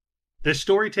This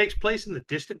story takes place in the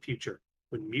distant future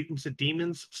when mutants and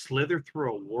demons slither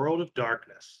through a world of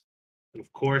darkness. And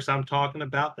of course, I'm talking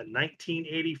about the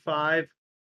 1985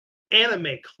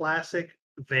 anime classic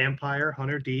Vampire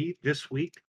Hunter D this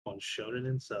week on Shonen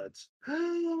and Suds.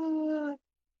 Cody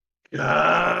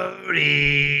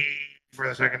for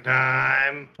the second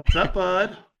time. What's up,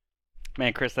 bud?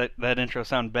 Man, Chris, that intro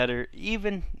sounded better,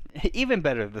 even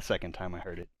better the second time I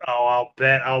heard it. Oh, I'll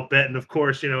bet. And of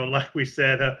course, like we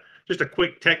said, just a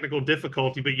quick technical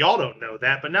difficulty, but y'all don't know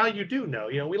that. But now you do know.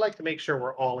 We like to make sure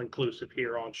we're all inclusive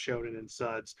here on Shonen and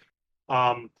Suds.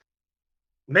 Um,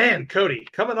 man, Cody,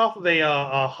 coming off of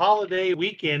a holiday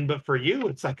weekend, but for you,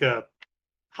 it's like a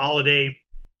holiday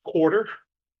quarter.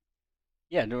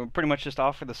 Yeah, we're pretty much just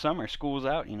off for the summer. School's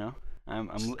out, you know. I'm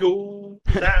School's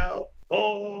out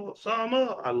all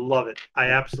summer. I love it. I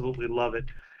absolutely love it.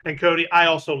 And Cody, I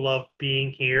also love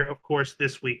being here. Of course,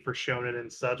 this week for Shonen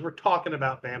and Suds, we're talking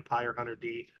about Vampire Hunter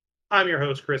D. I'm your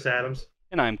host, Chris Adams.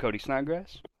 and I'm Cody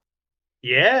Snodgrass.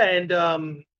 Yeah,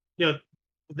 and you know,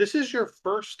 this is your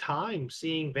first time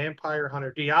seeing Vampire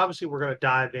Hunter D. Obviously, we're going to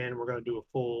dive in. We're going to do a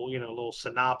full, little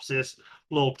synopsis,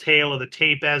 little tale of the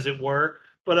tape, as it were.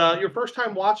 But your first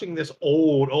time watching this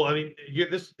I mean,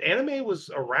 this anime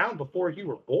was around before you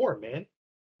were born, man.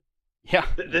 Yeah,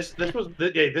 This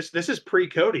is pre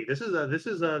Cody. This is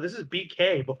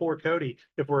BK before Cody.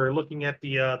 If we're looking at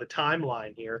the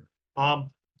timeline here,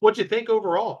 what'd you think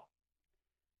overall?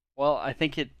 well, I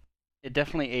think it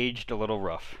definitely aged a little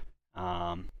rough.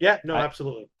 Yeah, no, I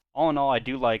absolutely. all in all, I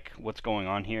do like what's going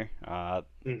on here.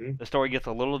 Hmm. The story gets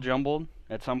a little jumbled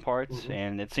at some parts, Hmm.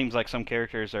 and it seems like some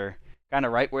characters are kind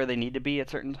of right where they need to be at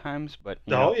certain times. But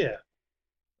Oh yeah.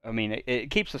 I mean,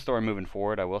 it keeps the story moving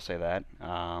forward. I will say that.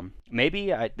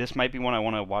 Maybe this might be one I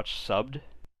want to watch subbed,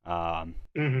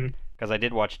 Hmm. because I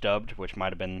did watch dubbed, which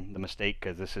might have been the mistake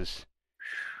because this is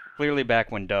clearly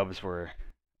back when dubs were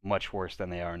much worse than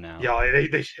they are now.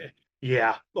 Yeah,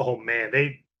 yeah. Oh man,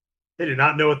 they did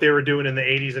not know what they were doing in the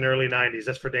 80s and early 90s.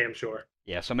 That's for damn sure.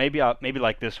 Yeah, so maybe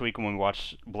like this week when we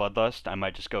watch Bloodlust, I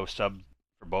might just go sub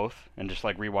for both and just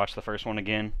like rewatch the first one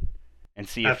again and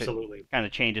see if it Absolutely. kind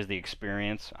of changes the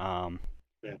experience. Yeah.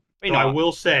 But, So I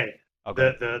will say oh, go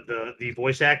ahead. the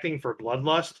voice acting for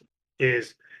Bloodlust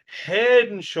is head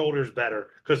and shoulders better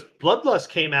because Bloodlust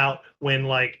came out when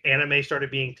like anime started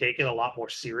being taken a lot more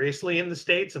seriously in the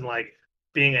States, and like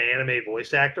being an anime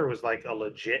voice actor was like a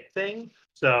legit thing.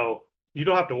 So you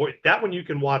don't have to worry. That one you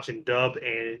can watch in dub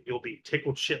and you'll be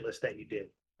tickled shitless that you did.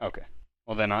 Okay.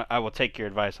 Well then I will take your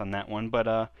advice on that one.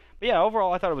 But yeah,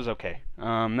 overall I thought it was okay.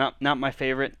 Not my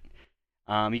favorite.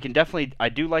 You can definitely I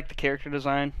do like the character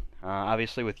design.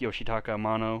 Obviously with Yoshitaka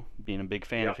Amano being a big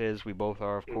fan Yep. of his, we both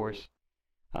are of Hmm. course.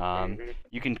 Um, Hmm.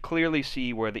 you can clearly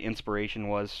see where the inspiration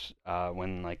was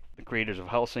when like the creators of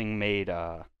Hellsing made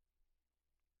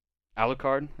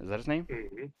Alucard. Is that his name?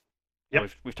 Hmm. Yeah,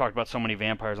 Yep. we've talked about so many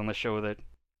vampires on the show that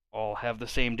all have the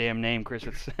same damn name, Chris.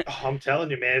 It's Oh, I'm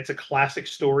telling you, man, it's a classic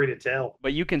story to tell.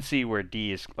 but you can see where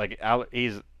D is like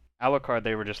he's Alucard.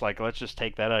 They were just like, let's just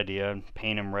take that idea and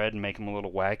paint him red and make him a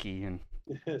little wacky and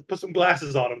Put some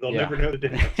glasses on them; they'll yeah, never know the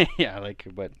difference. yeah, like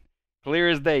but clear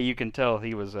as day, you can tell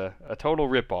he was a total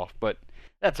ripoff. But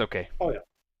that's okay. Oh yeah.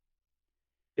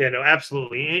 Yeah, no,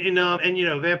 absolutely. And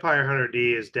Vampire Hunter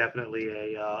D is definitely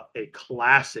a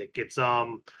classic. It's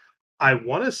I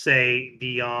want to say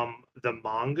the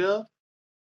manga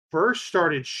first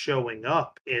started showing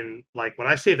up in, like, when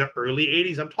I say the early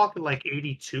 80s, I'm talking like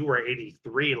 82 or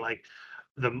 83. Like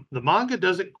the manga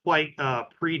doesn't quite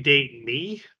predate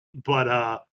me,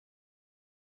 but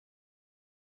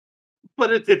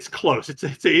it's close.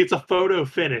 It's a photo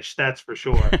finish, that's for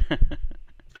sure.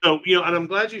 So, and I'm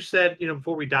glad you said,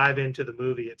 before we dive into the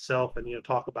movie itself and,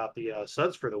 talk about the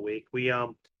suds for the week,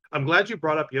 I'm glad you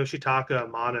brought up Yoshitaka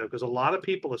Amano because a lot of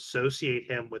people associate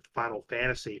him with Final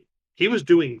Fantasy. He was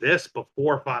doing this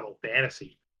before Final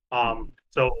Fantasy. Hmm.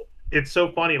 So it's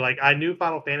so funny. Like, I knew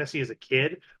Final Fantasy as a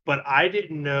kid, but I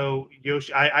didn't know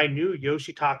I knew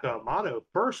Yoshitaka Amano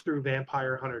first through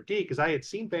Vampire Hunter D because I had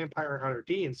seen Vampire Hunter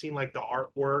D and seen like the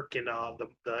artwork and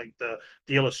the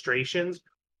illustrations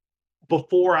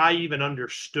before I even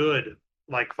understood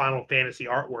like Final Fantasy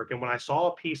artwork. And when I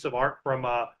saw a piece of art from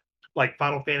like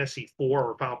Final Fantasy 4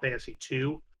 or Final Fantasy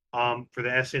 2 for the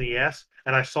SNES,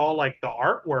 and I saw like the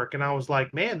artwork, and I was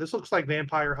like, man, this looks like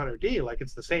Vampire Hunter D. Like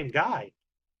it's the same guy.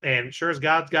 And sure as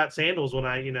God's got sandals, when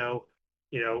I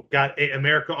got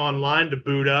America Online to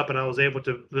boot up, and I was able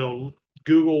to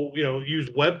Google, use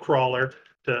web crawler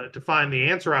to find the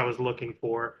answer I was looking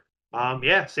for.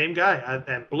 Yeah, same guy.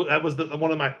 And that was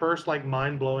one of my first like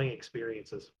mind blowing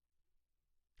experiences.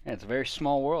 Yeah, it's a very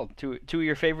small world. Two of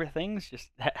your favorite things just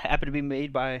happen to be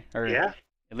made by, or Yeah.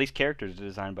 at least characters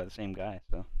designed by the same guy.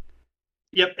 So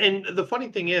Yep. And the funny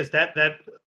thing is that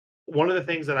one of the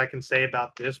things that I can say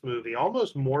about this movie,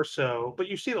 almost more so, but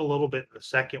you see it a little bit in the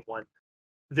second one,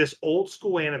 this old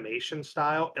school animation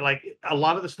style, and like a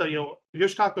lot of the stuff,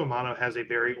 Yoshitaka Amano has a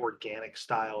very organic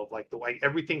style of like the way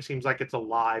everything seems like it's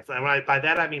alive. And by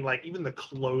that I mean like even the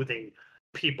clothing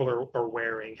people are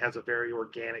wearing has a very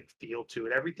organic feel to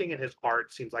it. Everything in his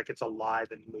art seems like it's alive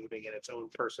and moving in its own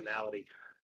personality.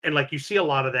 And like you see a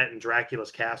lot of that in Dracula's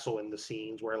castle in the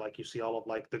scenes where like you see all of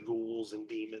like the ghouls and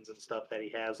demons and stuff that he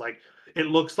has. Like it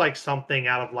looks like something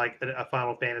out of like a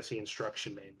Final Fantasy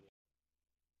instruction manual.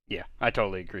 yeah, I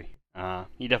totally agree.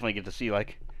 You definitely get to see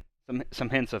like some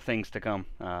hints of things to come.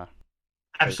 'Cause-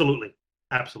 Absolutely.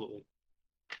 Absolutely.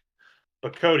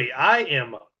 But Cody, I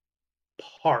am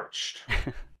parched,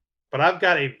 but I've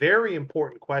got a very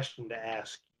important question to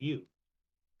ask you,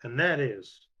 and that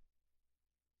is,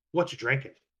 what you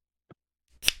drinking?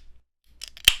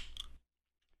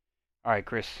 all right,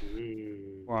 Chris,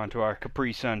 we're on Mm. to our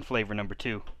Capri Sun flavor number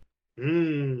two. I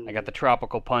got Mm. the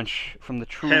tropical punch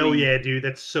Hell yeah, dude,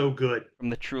 that's so good. from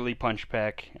the Truly Punch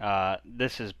pack.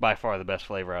 This is by far the best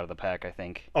flavor out of the pack, I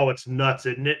think. Oh, it's nuts,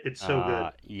 isn't it? It's so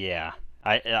good. Yeah.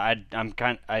 I'm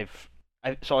kind. I've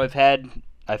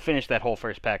finished that whole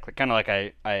first pack, kind of like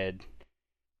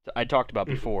I talked about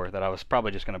Mhm. before that I was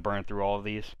probably just gonna burn through all of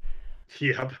these.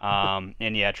 Yep.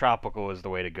 And yeah, tropical is the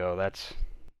way to go.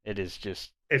 It is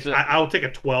just It's so I'll take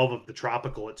a 12 of the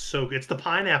tropical. It's so good. It's the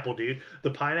pineapple, dude.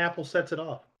 The pineapple sets it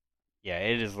off. yeah,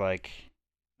 it is like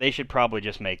they should probably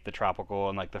just make the tropical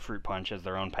and like the fruit punch as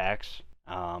their own packs.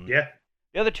 Yeah.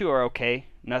 The other two are okay,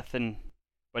 nothing,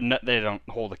 but no, they don't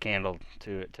hold a candle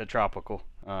to tropical.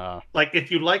 Like if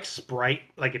you like Sprite,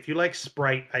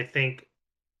 I think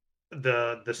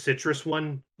the citrus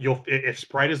one, if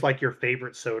Sprite is like your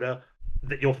favorite soda,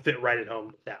 that you'll fit right at home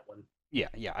with that one. Yeah,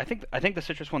 I think the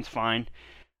citrus one's fine.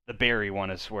 The berry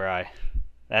one is where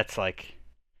that's like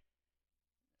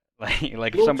like A if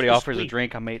little somebody too offers a sweet.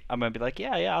 drink, I'm gonna be like,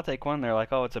 yeah, I'll take one. They're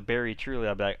like, oh, it's a berry truly.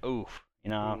 I'll be like, oof, you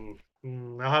know.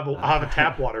 I'll have a Uh,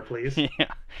 tap water, please. yeah,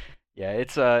 yeah.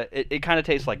 It kind of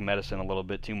tastes like medicine a little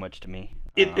bit too much to me.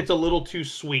 It's a little too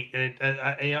sweet, and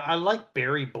I like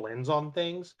berry blends on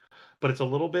things, but it's a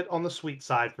little bit on the sweet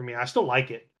side for me. I still like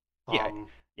it. Yeah, Um,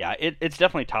 yeah. It's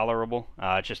definitely tolerable.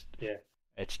 yeah.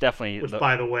 It's definitely Which, the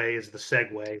by the way, is the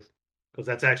segue because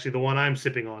that's actually the one I'm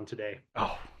sipping on today.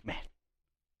 oh man.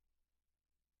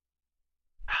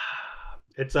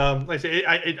 It's like I say,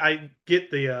 I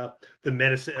get the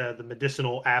medicine, the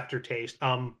medicinal aftertaste.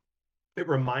 It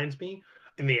reminds me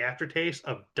in the aftertaste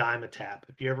of Dimetapp.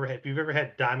 If you've ever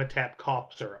had Dimetapp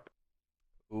cough syrup,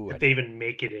 Ooh, if they even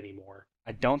make it anymore,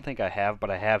 I don't think I have, but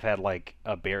I have had like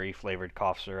a berry flavored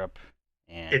cough syrup,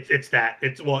 and it's that.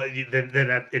 It's well,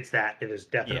 it's that. It is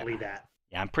yeah, definitely that.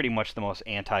 yeah. I'm pretty much the most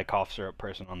anti cough syrup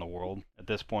person on the world at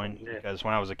this point Yeah. because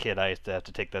when I was a kid, I used to have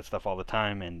to take that stuff all the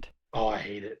time and Oh, I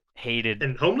hate it. hated.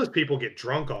 And homeless people get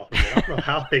drunk off of it. I don't know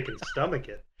how they can stomach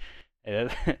it.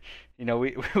 it.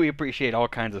 We appreciate all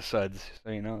kinds of suds,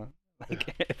 so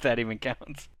like if that even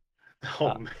counts. Oh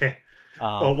Uh, man.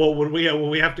 Oh um, well, when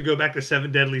we have to go back to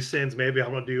Seven Deadly Sins, maybe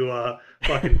I'm gonna do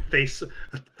fucking face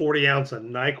 40 ounce of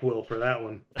Nyquil for that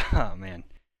one. oh man,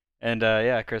 and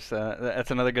yeah, Chris,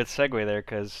 that's another good segue there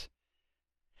because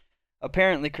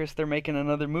apparently, Chris, they're making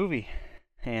another movie,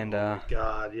 and Oh my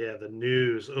god, yeah, the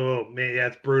news. Oh man, yeah,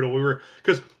 it's brutal. We were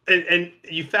because and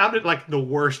you found it like the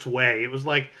worst way. It was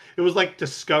like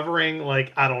discovering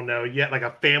like I don't know yet like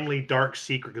a family dark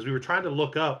secret because we were trying to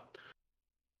look up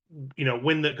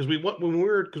when the because when we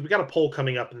were because we got a poll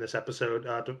coming up in this episode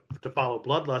to follow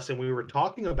Bloodlust and we were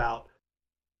talking about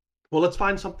well let's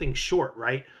find something short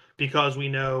right because we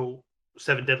know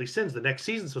Seven Deadly Sins the next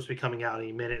season's supposed to be coming out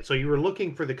any minute so you were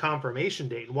looking for the confirmation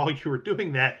date and while you were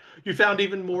doing that you found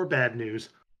even more bad news.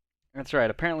 that's right.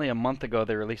 Apparently, a month ago,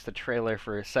 they released a trailer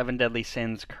for Seven Deadly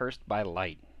Sins: Cursed by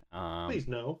Light. Um, Please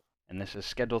no. and this is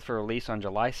scheduled for release on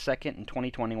July 2nd in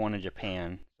 2021 in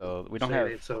Japan. So we don't Say it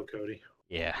have. ain't so, Cody.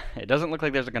 Yeah, it doesn't look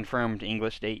like there's a confirmed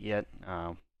English date yet.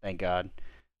 Thank God.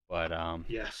 But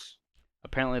Yes.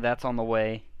 apparently that's on the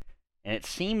way. And it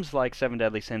seems like Seven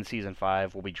Deadly Sins season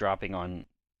 5 will be dropping on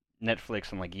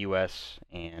Netflix in like US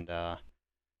and I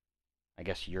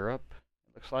guess Europe.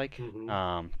 It looks like.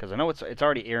 Hmm. Because I know it's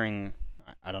already airing.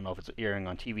 I don't know if it's airing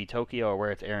on TV Tokyo or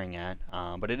where it's airing at.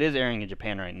 But it is airing in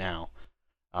Japan right now.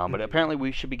 But Hmm. apparently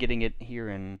we should be getting it here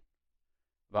in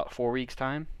about 4 weeks'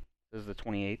 time. This is the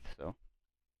 28th, so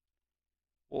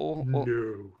we'll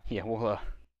No. yeah we'll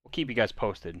keep you guys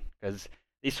posted because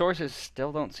These sources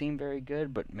still don't seem very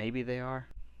good, but maybe they are.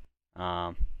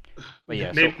 Um, but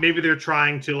yeah, so Maybe they're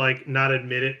trying to like not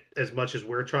admit it as much as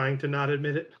we're trying to not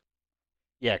admit it.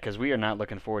 yeah, because we are not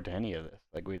looking forward to any of this.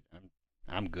 Like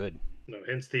I'm good. No,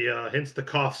 hence the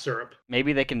cough syrup.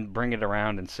 Maybe they can bring it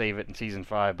around and save it in season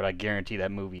 5, but I guarantee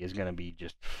that movie is gonna be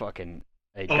just fucking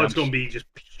a Oh, it's dump. gonna be just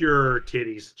pure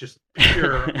titties, just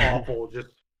pure awful, just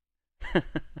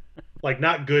like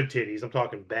not good titties. I'm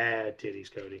talking bad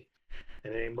titties, Cody.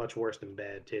 And it ain't much worse than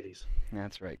bad titties.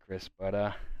 That's right, Chris.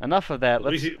 But enough of that.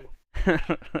 At least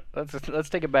Let's let's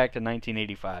take it back to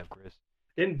 1985, Chris.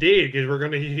 indeed, because we're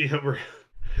gonna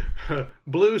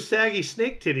blue saggy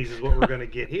snake titties is what we're gonna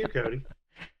get here, Cody.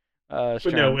 I was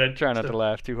But no, trying not to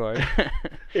laugh too hard.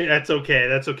 that's okay.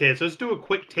 That's okay. So let's do a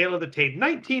quick tale of the tape.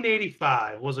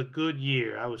 1985 was a good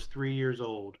year. I was 3 years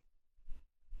old.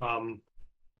 Um,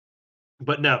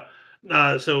 but no.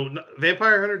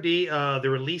 Vampire Hunter D, the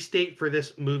release date for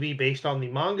this movie based on the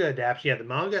manga adaptation. Yeah, the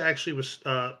manga actually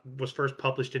was first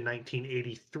published in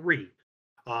 1983.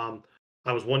 Um,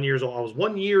 I was 1 years old. I was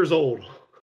 1 years old.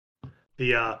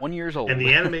 The 1 years old. And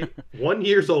the anime 1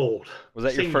 years old. Was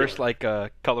that your Singular. first like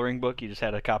coloring book? You just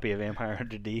had a copy of Vampire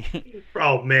Hunter D.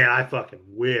 Oh man, I fucking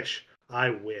wish.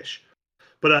 I wish.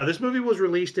 But this movie was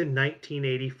released in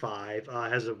 1985.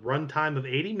 Has a runtime of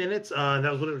 80 minutes. And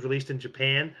that was when it was released in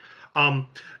Japan. Um,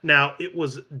 Now it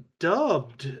was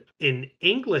dubbed in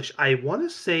English. I want to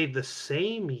say the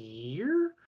same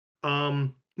year.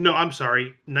 No, I'm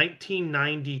sorry,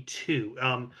 1992.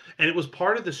 And it was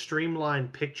part of the Streamline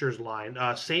Pictures line.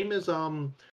 Same as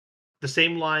the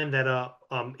same line that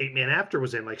Eight Man After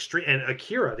was in. Like Stream and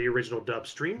Akira, the original dub.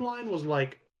 Streamline was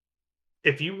like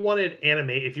if you wanted anime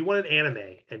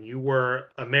and you were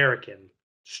American,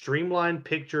 Streamline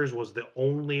Pictures was the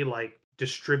only like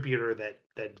distributor that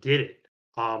did it.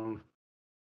 Um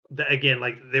Again,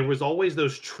 like there was always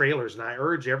those trailers, and I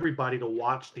urge everybody to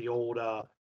watch the old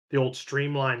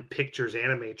Streamline Pictures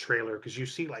anime trailer because you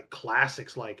see like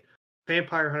classics like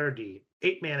Vampire Hunter D,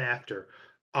 Eight Man After,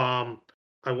 um,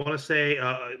 I want to say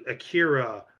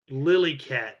Akira, Lily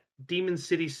Cat, Demon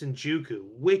City Shinjuku,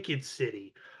 Wicked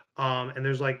City, and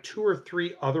there's like two or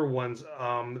three other ones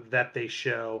that they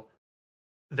show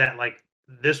that like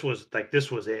this was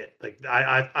it. Like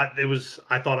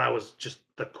I thought I was just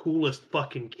the coolest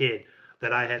fucking kid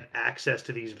that I had access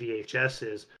to these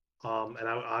VHSs. And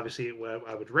I obviously when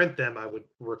I would rent them, I would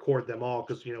record them all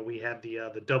because we had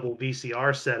the double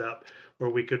VCR setup where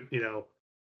we could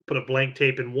put a blank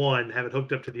tape in one, have it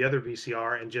hooked up to the other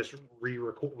VCR, and just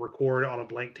record on a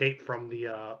blank tape from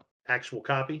the actual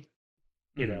copy.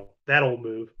 Mhm. That old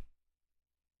move.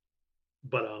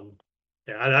 But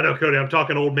yeah, I know, Cody. I'm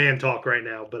talking old man talk right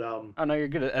now, but Oh no, you're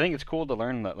good. I think it's cool to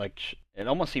learn that like it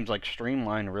almost seems like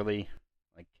Streamline really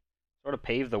like sort of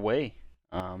paved the way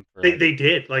for like they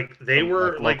did like they some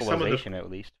were like like some of the localization at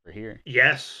least for here.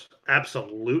 yes,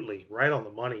 absolutely right on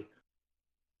the money.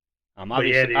 But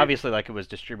yeah, dude. Obviously like it was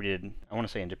distributed. I want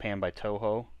to say in Japan by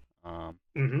Toho. Um,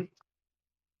 Hmm.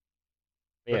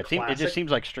 yeah, The it just classic.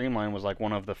 seems like Streamline was like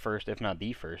one of the first, if not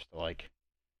the first, to like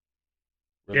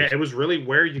really. Yeah, it was really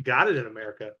where you got it in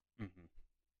America. Mhm.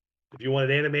 If you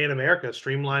wanted anime in America,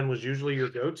 Streamline was usually your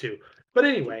go-to. But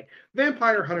anyway,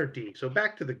 Vampire Hunter D. So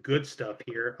back to the good stuff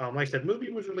here. Like I said,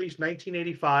 movie was released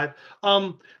 1985.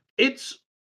 It's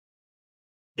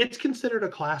it's considered a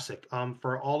classic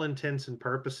for all intents and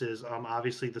purposes.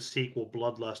 Obviously the sequel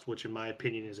Bloodlust, which in my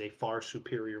opinion is a far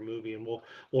superior movie, and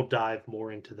we'll dive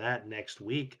more into that next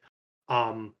week.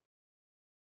 Um,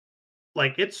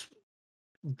 like it's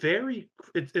very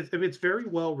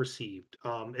well received.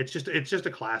 It's just a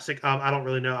classic. I don't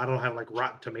really know. I don't have like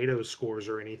Rotten Tomatoes scores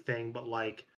or anything, but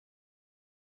like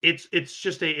it's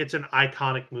an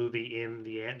iconic movie in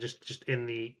just in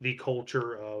the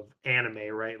culture of anime,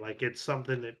 right? Like it's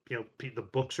something that the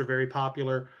books are very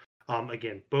popular.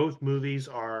 Again, both movies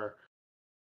are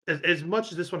as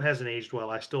much as this one hasn't aged well,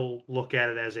 I still look at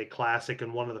it as a classic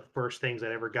and one of the first things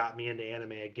that ever got me into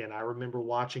anime. Again, I remember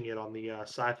watching it on the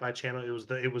Sci-Fi Channel.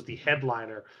 It was the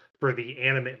headliner for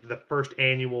the first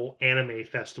annual anime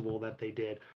festival that they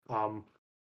did um,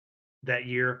 that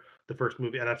year. The first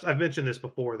movie, and I've mentioned this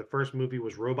before. The first movie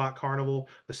was Robot Carnival.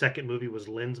 The second movie was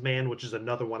Lensman, which is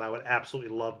another one I would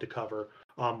absolutely love to cover.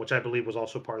 Which I believe was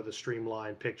also part of the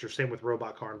Streamline picture. Same with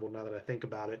Robot Carnival. Now that I think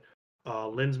about it,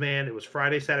 Lensman. It was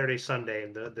Friday, Saturday, Sunday,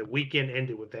 and the weekend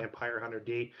ended with Vampire Hunter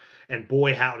D. And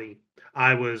boy, howdy,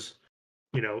 I was,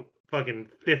 fucking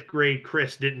fifth grade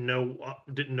Chris didn't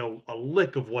know a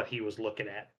lick of what he was looking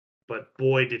at. But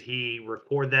boy, did he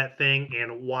record that thing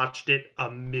and watched it a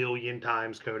million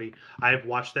times, Cody. I have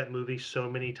watched that movie so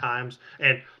many times,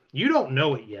 and you don't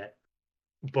know it yet.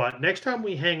 But next time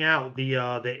we hang out, the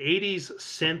 '80s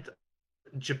synth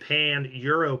Japan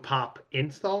Euro pop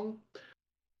in song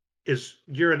is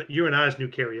you and I's new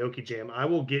karaoke jam. I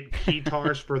will get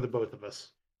guitars for the both of us.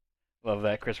 Love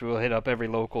that, Chris. We'll hit up every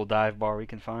local dive bar we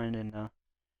can find and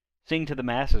sing to the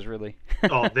masses, really.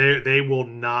 Oh, they will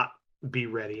not be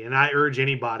ready. And I urge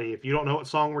anybody, if you don't know what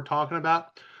song we're talking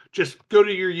about, just go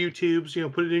to your YouTubes,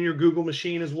 put it in your Google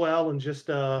machine as well, and just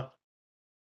go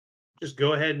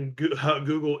ahead and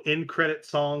Google "in credit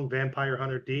song Vampire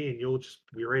Hunter D," and you'll just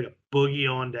be ready to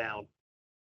boogie on down.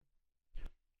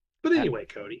 But Uh, anyway,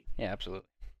 Cody, yeah, absolutely.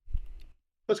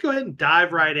 let's go ahead and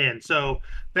dive right in. So,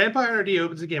 Vampire Hunter D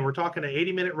opens again. We're talking an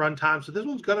 80-minute runtime, so this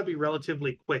one's going to be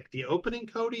relatively quick. The opening,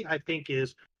 Cody, I think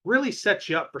is really sets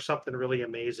you up for something really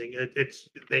amazing. It's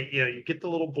they, you get the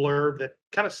little blurb that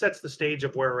kind of sets the stage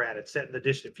of where we're at. It's set in the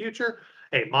distant future.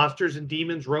 Hey, monsters and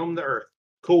demons roam the earth.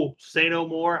 Cool. Say no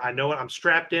more. I know it. I'm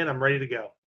strapped in. I'm ready to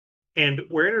go. And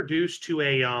we're introduced to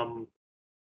a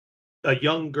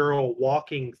young girl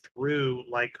walking through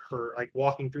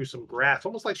walking through some grass,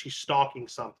 almost like she's stalking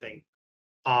something.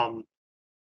 Um,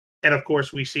 and of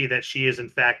course, we see that she is, in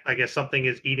fact, I guess something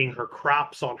is eating her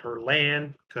crops on her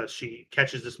land because she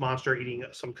catches this monster eating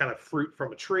some kind of fruit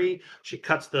from a tree. She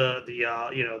cuts the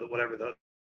whatever the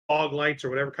fog lights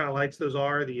or whatever kind of lights those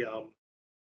are, the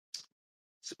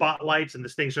spotlights, and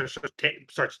this thing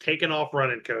starts taking off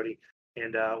running, Cody.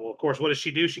 And well, of course, what does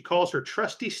she do? She calls her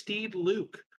trusty steed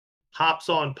Luke, hops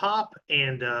on Pop,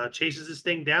 and chases this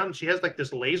thing down. She has like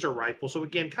this laser rifle. So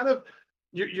again, kind of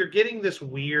you're getting this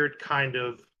weird kind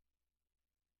of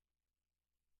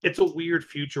it's a weird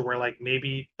future where like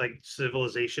maybe like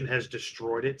civilization has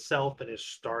destroyed itself and is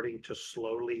starting to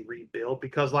slowly rebuild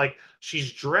because like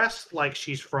she's dressed like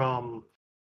she's from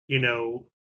you know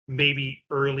maybe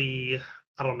early,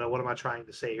 I don't know, what am I trying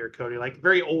to say here, Cody, like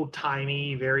very old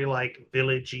timey, very like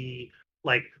villagey,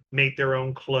 like make their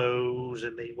own clothes,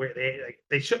 and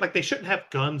they shouldn't have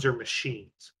guns or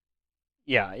machines.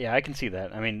 Yeah, yeah, I can see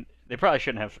that. I mean, they probably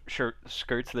shouldn't have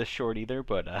skirts this short either,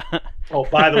 but Oh,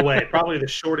 by the way, probably the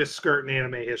shortest skirt in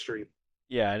anime history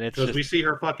yeah, and it's because just we see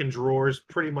her fucking drawers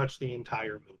pretty much the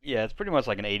entire movie. yeah, it's pretty much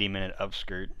like an 80-minute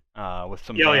upskirt with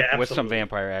Yeah, oh yeah, with some absolutely.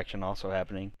 vampire action also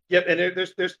happening. Yep, and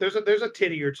there's a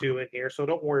titty or two in here, so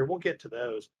don't worry, we'll get to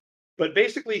those. But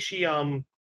basically, she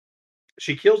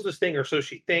kills this thing, or so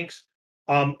she thinks,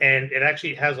 and it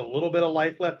actually has a little bit of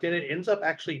life left in it. Ends up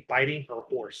actually biting her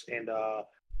horse, and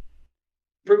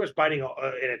pretty much biting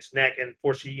in its neck, and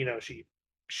before she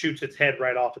shoots its head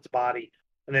right off its body.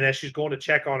 And then as she's going to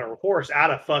check on her horse,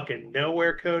 out of fucking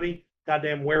nowhere, Cody,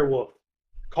 goddamn werewolf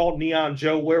called Neon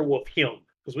Joe Werewolf him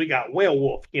because we got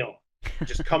werewolf him.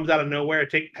 Just comes out of nowhere,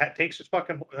 takes his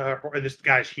fucking. This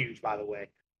guy's huge, by the way.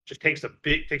 Just takes a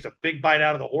big bite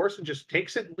out of the horse and just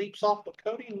takes it and leaps off. But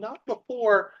Cody, not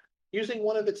before using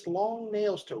one of its long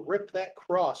nails to rip that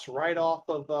cross right off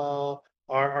of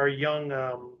our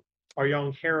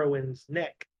young heroine's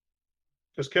neck.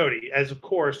 Because Cody, as of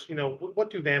course, what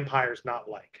do vampires not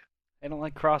like? They don't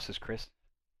like crosses, Chris.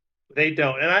 They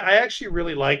don't, and I actually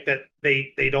really like that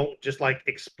they don't just like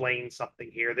explain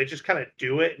something here. They just kind of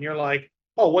do it, and you're like,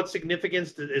 oh, what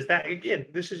significance is that? Again,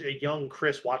 this is a young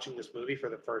Chris watching this movie for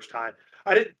the first time.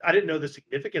 I didn't know the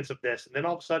significance of this, and then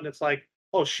all of a sudden it's like,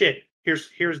 oh shit, here's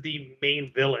the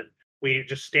main villain. We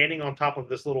just standing on top of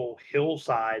this little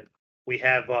hillside. We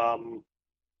have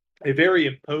a very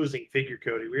imposing figure,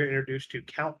 Cody. We're introduced to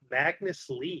Count Magnus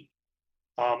Lee.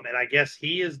 And I guess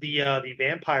he is the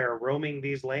vampire roaming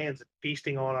these lands and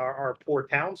feasting on our poor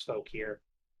townsfolk here.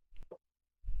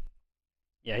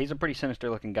 Yeah, he's a pretty sinister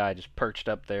looking guy, just perched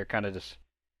up there, kind of just.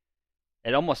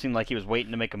 It almost seemed like he was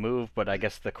waiting to make a move, but I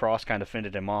guess the cross kind of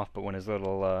fended him off. But when his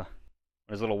little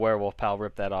werewolf pal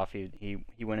ripped that off, he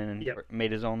went in and Yep.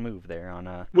 made his own move there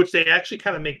on Which they actually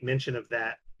kind of make mention of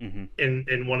that Mm-hmm.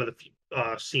 in one of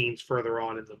the scenes further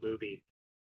on in the movie.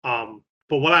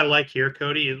 But what I like here,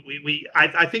 Cody, is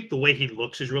I think the way he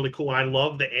looks is really cool. And I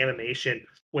love the animation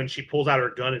when she pulls out her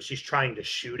gun and she's trying to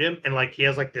shoot him, and like he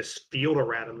has like this field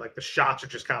around him, like the shots are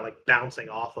just kind of like bouncing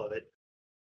off of it.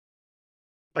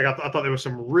 Like I thought there was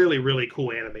some really really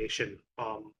cool animation.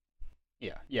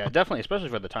 Yeah, yeah, definitely, especially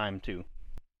for the time too.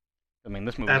 I mean,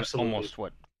 this movie's Absolutely, almost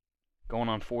what going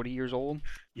on 40 years old,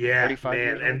 yeah, 35 man,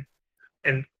 years old.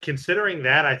 and considering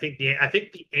that, I think the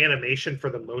animation for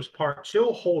the most part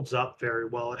still holds up very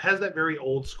well. It has that very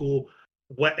old school,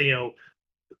 what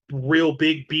real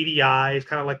big beady eyes,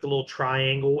 kind of like the little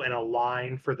triangle and a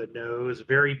line for the nose,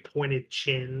 very pointed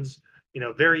chins,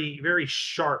 very, very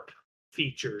sharp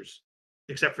features,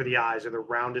 except for the eyes are the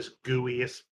roundest,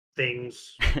 gooeyest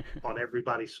things on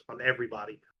everybody.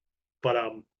 But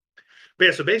But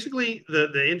yeah, so basically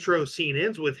the intro scene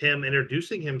ends with him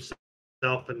introducing himself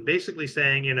and basically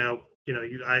saying,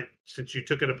 I since you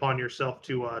took it upon yourself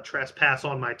to trespass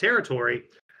on my territory,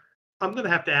 I'm gonna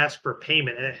have to ask for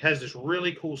payment. And it has this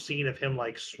really cool scene of him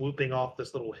like swooping off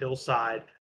this little hillside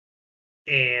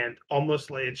and almost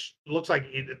like it looks like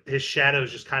his shadow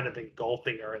is just kind of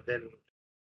engulfing her. And then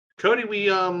Cody, we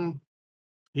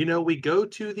go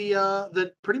to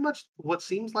the pretty much what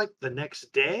seems like the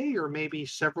next day or maybe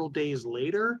several days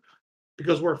later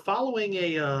because we're following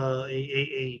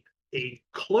a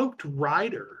cloaked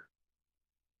rider.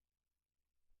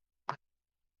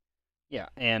 Yeah,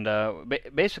 and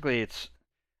basically it's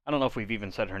I don't know if we've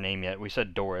even said her name yet. We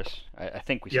said Doris. I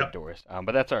think we said Yep, Doris.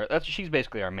 But that's she's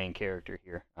basically our main character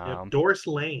here. yep, Doris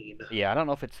Lane. Yeah, I don't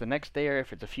know if it's the next day or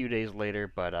if it's a few days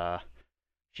later, but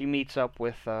she meets up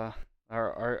with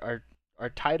our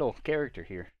title character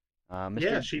here, Yeah,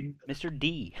 Mr. she Mr.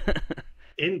 D.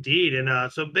 indeed, and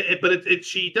but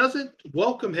she doesn't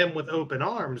welcome him with open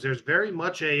arms. There's very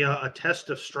much a test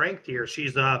of strength here.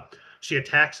 She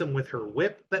attacks him with her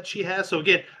whip that she has. So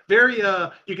again, very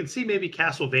you can see maybe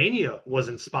Castlevania was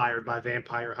inspired by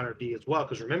Vampire Hunter D as well.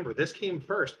 Because remember, this came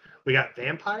first. We got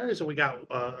vampires, and we got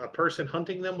a person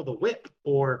hunting them with a whip,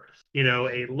 or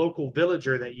a local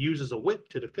villager that uses a whip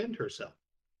to defend herself.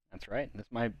 That's right.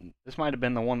 This might have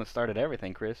been the one that started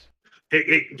everything, Chris.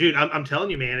 Dude, I'm telling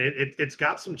you, man, it's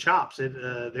got some chops.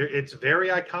 It's very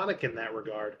iconic in that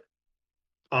regard.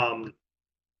 Um,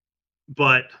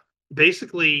 but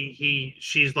basically,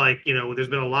 she's like, there's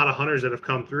been a lot of hunters that have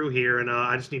come through here, and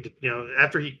I just need to,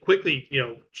 after he quickly,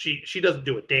 she doesn't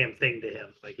do a damn thing to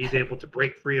him. Like he's able to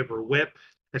break free of her whip,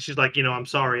 and she's like, I'm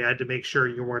sorry, I had to make sure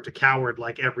you weren't a coward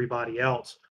like everybody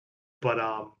else. But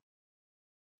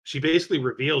she basically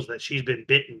reveals that she's been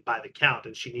bitten by the count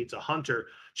and she needs a hunter.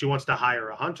 She wants to hire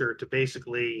a hunter to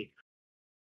basically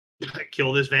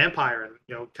kill this vampire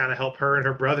and kind of help her and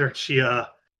her brother.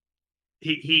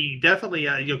 He definitely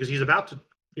because he's about to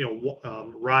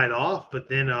ride off, but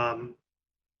then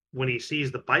when he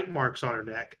sees the bite marks on her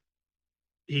neck,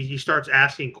 he starts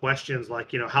asking questions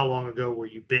like how long ago were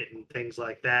you bitten, things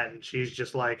like that, and she's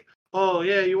just like, oh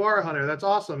yeah, you are a hunter, that's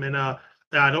awesome. And I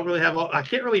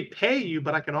can't really pay you,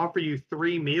 but I can offer you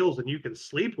 3 meals and you can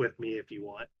sleep with me if you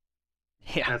want.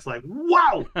 Yeah. That's like,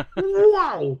 wow,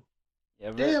 wow,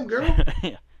 Yeah. damn girl.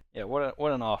 Yeah. Yeah. What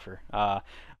an offer.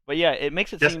 But yeah, it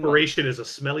makes it seem like Desperation is a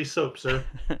smelly soap, sir.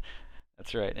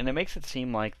 that's right, and it makes it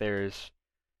seem like there's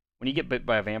when you get bit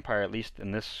by a vampire, at least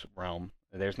in this realm,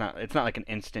 it's not like an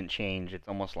instant change. It's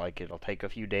almost like it'll take a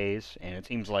few days, and it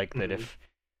seems like that Hmm. if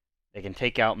they can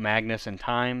take out Magnus in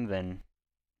time, then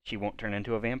she won't turn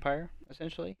into a vampire,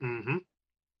 essentially. Hmm.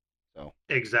 So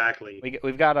Exactly.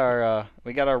 we got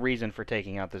our reason for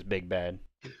taking out this big bad.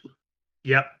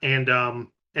 Yep. And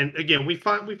again, we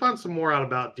find some more out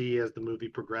about Dee as the movie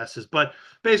progresses, but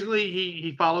basically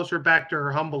he follows her back to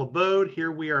her humble abode.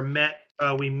 Here we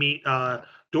meet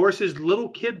Doris's little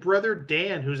kid brother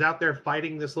Dan, who's out there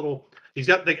fighting this little. He's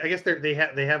got I guess they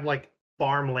have like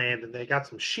farmland and they got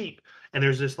some sheep, and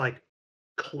there's this like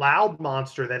cloud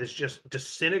monster that is just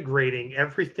disintegrating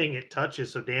everything it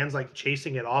touches. So Dan's like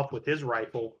chasing it off with his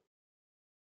rifle.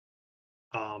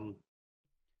 Um,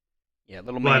 Yeah,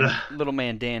 but little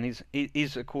man Dan.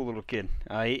 He's a cool little kid.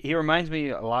 He reminds me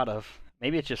a lot of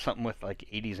maybe it's just something with like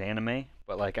 80s anime,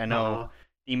 but like I know uh,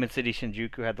 Demon City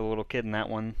Shinjuku had the little kid in that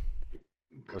one.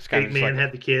 It was kind of Big just Man like a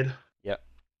had the kid. yep.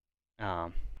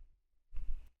 Um,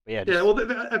 but yeah, Yeah, just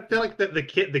well, I feel like the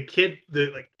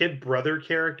like kid brother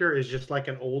character is just like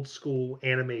an old school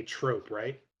anime trope,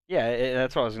 right? yeah.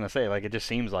 That's what I was gonna say. Like it just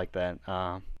seems like that.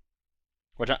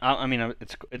 Which I mean,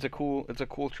 it's a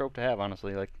cool trope to have,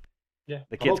 honestly. Like Yeah,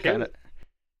 the I'm kid's okay kind with of it.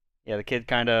 yeah, the kid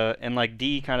kind of and like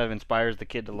D kind of inspires the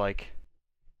kid to like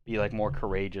be like more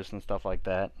courageous and stuff like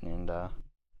that. And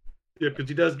Yeah, because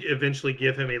he does eventually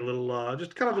give him a little,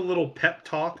 just kind of a little pep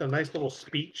talk, a nice little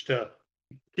speech to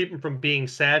keep him from being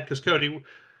sad. Because Cody,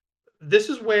 this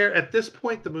is where at this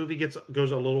point the movie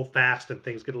goes a little fast and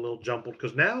things get a little jumbled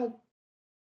because now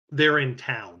they're in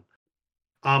town.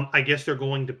 I guess they're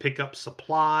going to pick up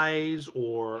supplies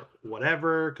or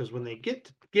whatever. Because when they get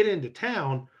into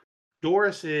town,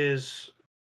 Doris is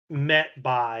met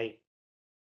by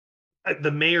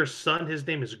the mayor's son. His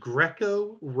name is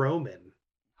Greco Roman.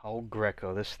 old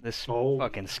Greco, this Oh,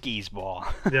 fucking skis ball.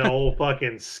 the old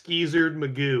fucking skeezered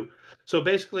Magoo. So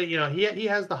basically, he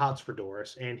has the hots for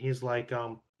Doris, and he's like,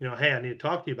 hey, I need to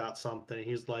talk to you about something. And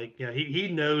he's like, he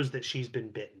knows that she's been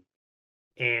bitten,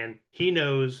 and he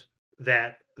knows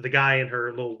that the guy in her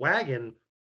little wagon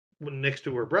next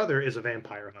to her brother is a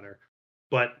vampire hunter,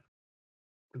 but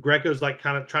Greco's like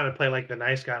kind of trying to play like the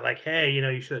nice guy, like, hey,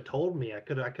 you should have told me. I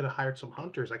could have hired some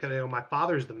hunters. I could have, my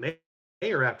father's the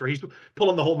mayor after he's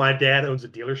pulling the whole my dad owns a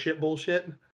dealership bullshit.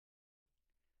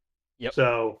 Yep.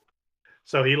 So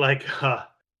so he like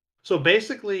so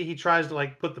basically he tries to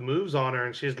like put the moves on her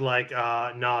and she's like,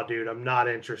 nah, dude, I'm not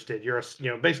interested. You're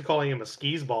basically calling him a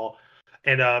skis ball.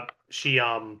 And she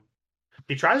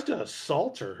he tries to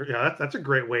assault her. Yeah, that's a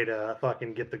great way to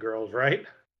fucking get the girls, right?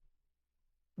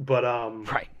 But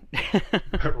Right.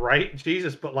 right?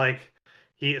 Jesus, but like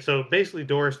so basically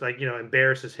Doris like,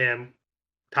 embarrasses him,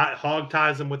 hog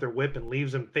ties him with her whip and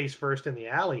leaves him face first in the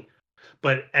alley.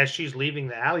 But as she's leaving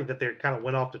the alley that they kind of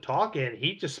went off to talk in,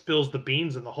 he just spills the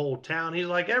beans in the whole town. He's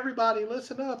like, "Everybody,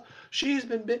 listen up! She's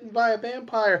been bitten by a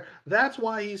vampire. That's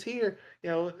why he's here."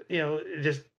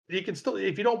 Just you can still,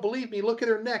 if you don't believe me, look at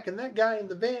her neck. And that guy in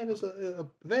the van is a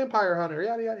vampire hunter.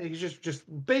 Yada yada. He's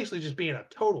just basically just being a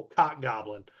total cock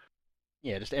goblin.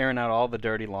 Yeah, just airing out all the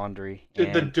dirty laundry. The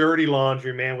And dirty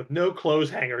laundry man with no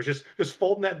clothes hangers, just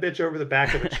folding that bitch over the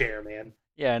back of a chair, man.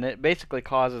 yeah, and it basically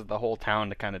causes the whole town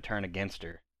to kind of turn against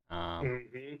her.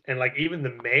 And like even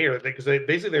the mayor, because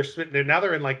basically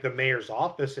they're in like the mayor's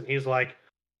office, and he's like,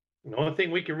 the only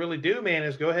thing we can really do, man,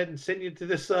 is go ahead and send you to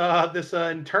this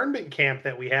internment camp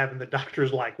that we have. And the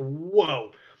doctor's like,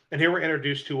 whoa. And here we're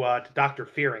introduced to Dr.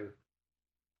 Fearing,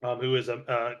 who is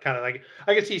a kind of like,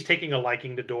 I guess he's taking a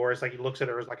liking to Doris. Like he looks at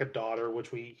her as like a daughter,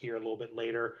 which we hear a little bit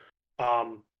later.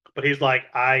 But he's like,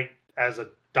 as a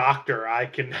doctor, I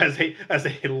can, as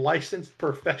a licensed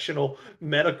professional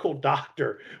medical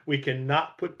doctor, we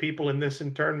cannot put people in this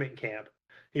internment camp.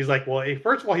 He's like, well,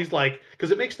 first of all, he's like, because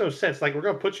it makes no sense. Like, we're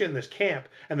going to put you in this camp.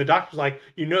 And the doctor's like,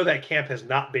 that camp has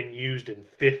not been used in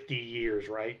 50 years,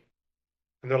 right?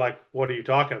 And they're like, what are you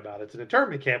talking about? It's an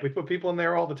internment camp. We put people in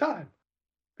there all the time.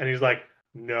 And he's like,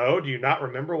 no, do you not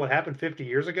remember what happened 50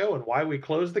 years ago and why we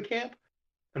closed the camp?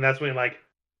 And that's when like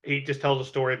he just tells a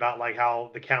story about like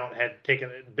how the count had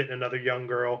bitten another young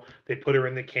girl. They put her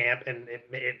in the camp, and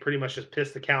it pretty much just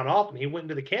pissed the count off. And he went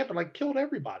into the camp and like killed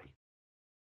everybody.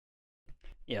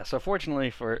 Yeah, so fortunately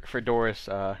for Doris,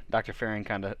 Dr. Farron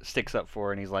kind of sticks up for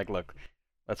her, and he's like, "Look,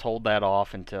 let's hold that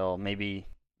off until maybe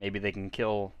they can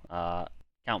kill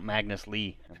Count Magnus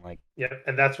Lee." And like, Yeah,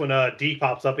 and that's when D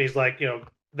pops up. And he's like,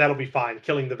 that'll be fine.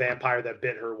 Killing the vampire that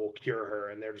bit her will cure her.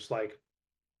 And they're just like,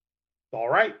 all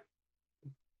right.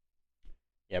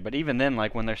 yeah, but even then,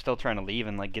 like when they're still trying to leave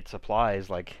and like get supplies,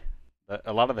 like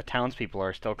a lot of the townspeople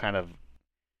are still kind of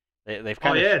they've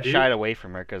Oh kind yeah, of dude. shied away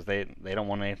from her because they don't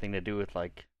want anything to do with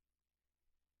like.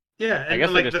 Yeah, I and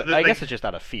guess they like just I guess it's just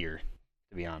out of fear,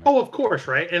 to be honest. oh, of course,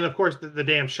 right? And of course, the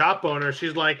damn shop owner,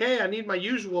 she's like, "Hey, I need my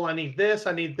usual. I need this.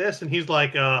 I need this." And he's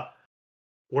like,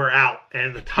 we're out."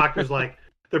 And the doctor's like,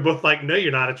 they're both like, "No,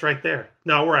 you're not. It's right there."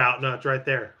 "No, we're out. No, it's right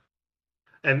there."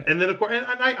 And then of course, and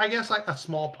I guess like a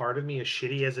small part of me, as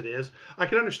shitty as it is, I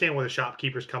can understand where the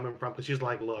shopkeeper's coming from, because she's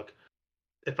like, "Look,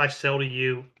 if I sell to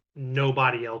you,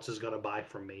 nobody else is gonna buy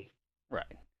from me." Right.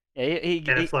 Yeah,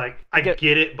 And it's like, he I get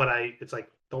get it, but it's like,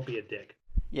 don't be a dick.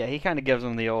 yeah he kind of gives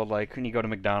them the old like when you go to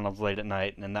McDonald's late at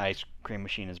night and the ice cream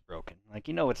machine is broken. Like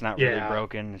it's not really Yeah,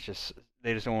 broken. It's just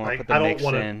they just don't want to like put the I don't mix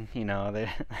want to. in. They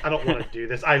I don't want to do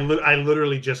this. I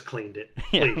literally just cleaned it.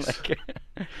 yeah Please, like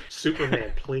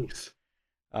Superman, please.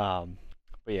 um.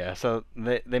 But yeah, so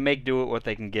they make do with what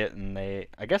they can get, and I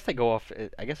guess they go off.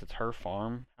 I guess it's her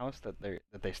farmhouse that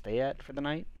they stay at for the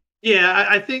night. Yeah,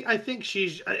 I think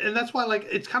she's, and that's why like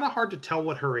it's kind of hard to tell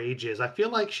what her age is. I feel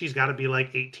like she's got to be like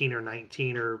 18 or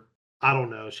 19, or I don't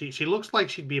know. She looks like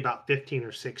she'd be about 15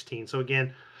 or 16. So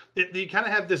again, you kind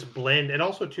of have this blend, and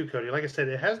also too, Cody. Like I said,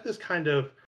 it has this kind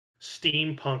of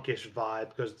steampunkish vibe,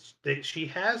 because she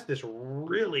has this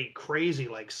really crazy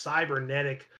like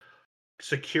cybernetic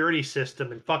security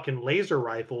system and fucking laser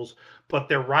rifles, but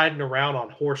they're riding around on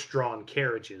horse-drawn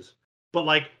carriages. But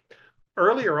like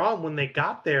earlier on when they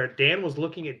got there, Dan was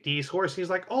looking at Dee's horse. He's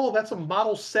like, "Oh, that's a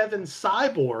Model 7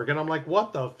 Cyborg." And I'm like,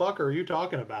 "What the fuck are you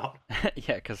talking about?"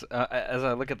 Yeah, because as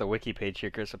I look at the wiki page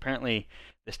here, Chris, apparently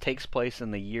this takes place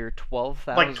in the year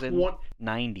Like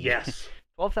 12,090. yes.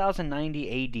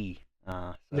 12,090 AD.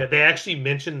 Yeah, they actually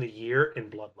mentioned the year in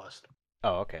Bloodlust.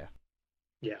 Oh, okay.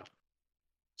 Yeah.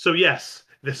 So yes,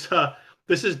 this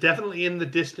is definitely in the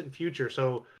distant future.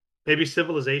 So maybe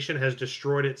civilization has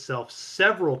destroyed itself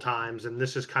several times, and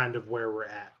this is kind of where we're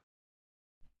at.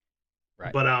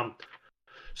 Right. But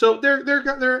so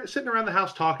they're sitting around the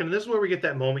house talking, and this is where we get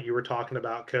that moment you were talking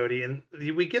about, Cody. And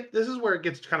we get, this is where it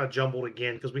gets kind of jumbled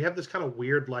again, because we have this kind of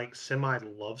weird like semi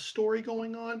love story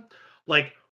going on.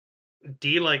 Like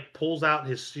D like pulls out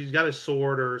he's got his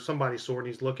sword or somebody's sword,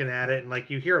 and he's looking at it, and like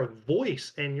you hear a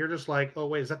voice, and you're just like, "Oh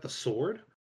wait, is that the sword?"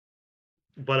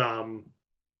 but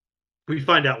we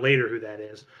find out later who that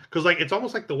is because like it's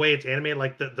almost like the way it's animated,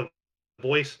 like the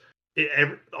voice,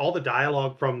 all the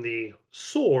dialogue from the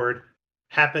sword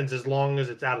happens as long as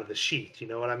it's out of the sheath. You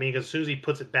know what I mean? Because as soon as he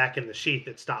puts it back in the sheath,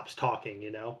 it stops talking.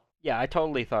 You know? Yeah, I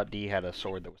totally thought D had a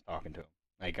sword that was talking to him.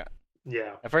 Like,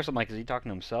 Yeah. at first I'm like, is he talking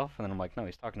to himself? And then I'm like, no,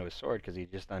 he's talking to his sword because he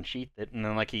just unsheathed it. And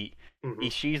then like he Hmm.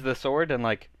 sheathes the sword and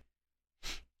like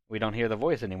we don't hear the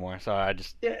voice anymore. So I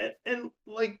just Yeah, and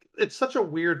like it's such a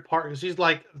weird part because he's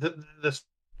like the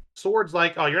sword's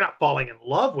like, oh, you're not falling in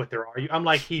love with her, are you? I'm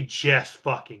like, he just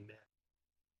fucking did.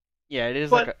 yeah, it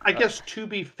is like But I guess to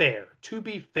be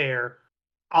fair,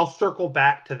 I'll circle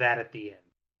back to that at the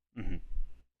end mhm.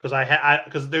 because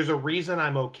because there's a reason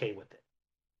I'm okay with it.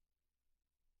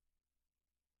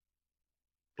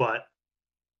 But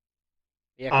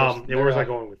Yeah, Chris, yeah, where was I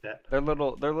going with that? their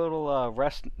little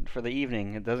rest for the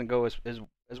evening. It doesn't go as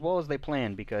well as they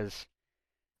planned because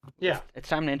Yeah, it's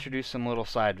time to introduce some little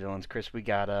side villains. Chris, we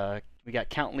got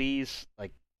Count Lee's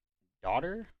like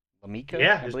daughter, Lamika,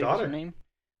 yeah, I his believe is her daughter, name.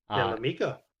 yeah, Uh,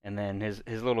 Lamika. and then his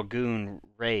little goon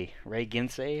Ray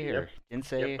Ginsey or Yep, yep.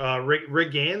 Ginsey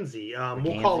Rick Ganzi. or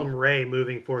We'll call Gansey. him Ray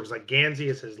moving forward because like Ganzi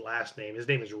is his last name. His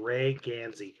name is Ray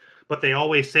Ganzi, but they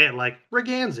always say it like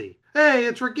Riganzi. Hey,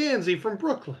 it's Riganzi from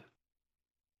Brooklyn.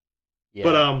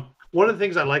 But Yeah. one of the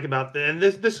things I like about and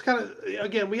this kind of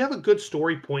again, we have a good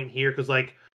story point here because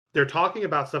like they're talking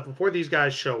about stuff before these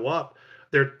guys show up.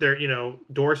 They're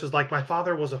Doris is like, my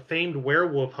father was a famed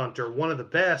werewolf hunter, one of the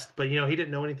best, but he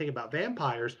didn't know anything about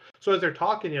vampires. So as they're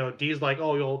talking, Dee's like,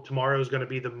 oh, tomorrow's going to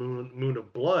be the moon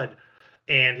of blood,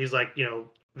 and he's like,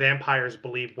 vampires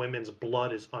believe women's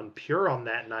blood is impure on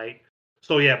that night.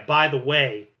 So yeah, by the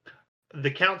way,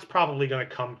 the count's probably going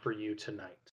to come for you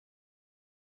tonight.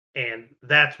 And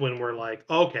that's when we're like,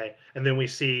 okay. And then we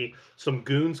see some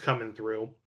goons coming through.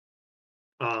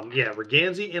 Yeah,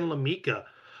 Reganzi and Lamika.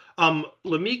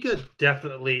 Lamika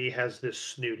definitely has this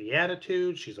snooty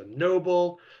attitude. She's a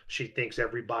noble. She thinks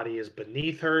everybody is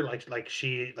beneath her. Like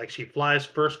she flies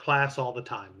first class all the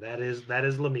time. That is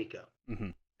Lamika. Hmm.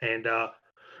 And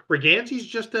Reganzi's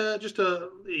just a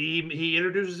he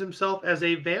introduces himself as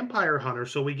a vampire hunter.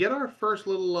 So we get our first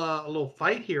little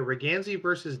fight here. Reganzi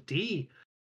versus D.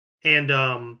 And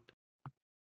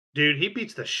dude, he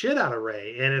beats the shit out of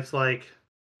Ray, and it's like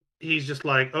he's just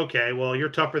like, okay, well, you're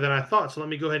tougher than I thought, so let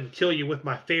me go ahead and kill you with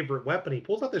my favorite weapon. He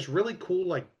pulls out this really cool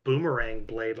like boomerang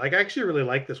blade. Like I actually really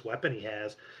like this weapon he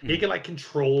has. He Hmm. can like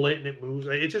control it and it moves.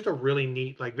 It's just a really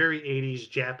neat, like very 80s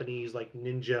Japanese like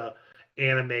ninja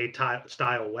anime type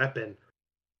style weapon.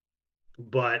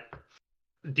 But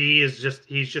D is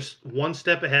he's just one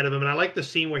step ahead of him. And I like the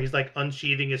scene where he's like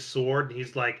unsheathing his sword and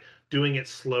he's like doing it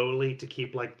slowly to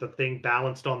keep like the thing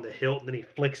balanced on the hilt, and then he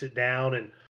flicks it down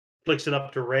and flicks it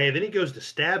up to Ray. Then he goes to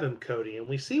stab him, Cody, and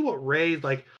we see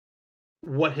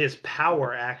what his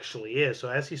power actually is. So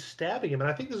as he's stabbing him, and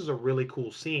I think this is a really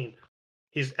cool scene.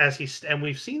 And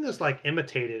we've seen this like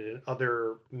imitated in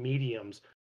other mediums.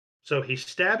 So he's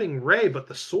stabbing Ray, but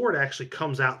the sword actually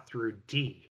comes out through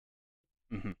D.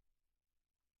 Hmm.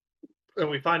 And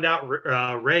we find out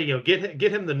Ray,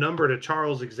 get him the number to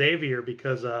Charles Xavier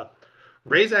because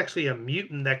Ray's actually a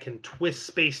mutant that can twist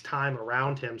space time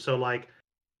around him. So like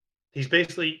he's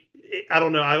basically, I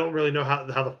don't know, I don't really know how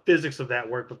the physics of that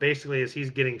work, but basically as he's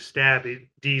getting stabbed,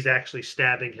 D's actually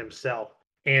stabbing himself,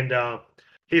 and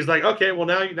he's like, okay, well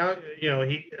now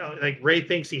he like Ray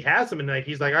thinks he has him, and like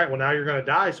he's like, all right, well now you're gonna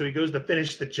die, so he goes to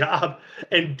finish the job,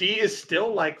 and D is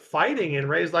still like fighting, and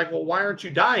Ray's like, well, why aren't you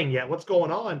dying yet? What's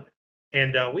going on?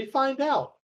 And we find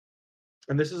out,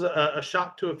 and this is a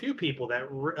shock to a few people,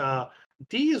 that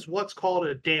D is what's called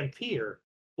a Dhampir,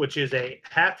 which is a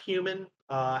half human,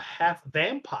 half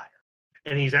vampire,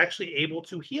 and he's actually able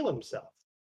to heal himself,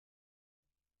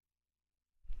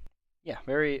 Yeah,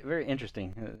 very very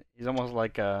interesting. He's almost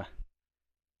like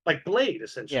like Blade, yeah,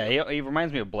 essentially, he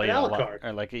reminds me of an Blade a lot, Alucard.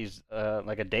 or like he's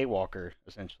like a daywalker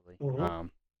essentially. Hmm.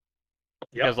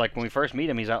 Because Yep. like when we first meet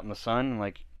him, he's out in the sun, and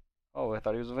like, oh, I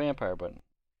thought he was a vampire, but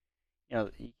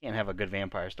you can't have a good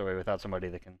vampire story without somebody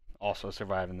that can also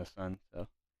survive in the sun. So,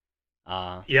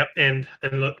 uh, Yep. And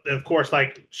look, of course,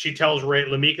 like she tells Ray,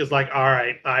 Lamika's like, all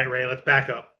right, Ray, let's back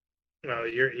up.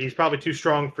 He's probably too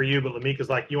strong for you, but Lamika's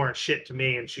like, you aren't shit to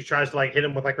me, and she tries to like hit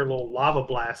him with like her little lava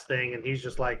blast thing, and he's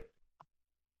just like,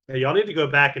 hey, y'all need to go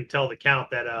back and tell the count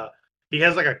that he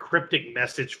has like a cryptic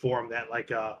message for him that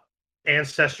like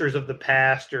ancestors of the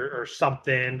past or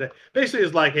something. That basically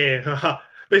is like, hey,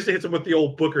 basically hits him with the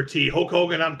old Booker T. Hulk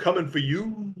Hogan, I'm coming for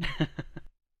you.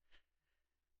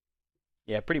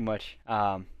 yeah, pretty much.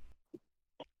 Yeah,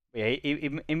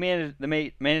 he managed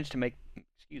to make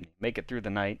excuse me, make it through the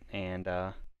night, and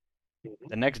Mhm.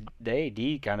 the next day,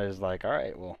 Dee kind of is like, all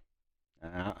right, well,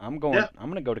 Yeah. I'm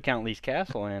gonna go to Count Lee's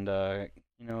castle and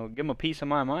give him a piece of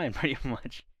my mind, pretty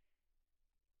much.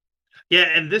 Yeah,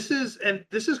 and this is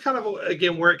kind of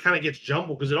again where it kind of gets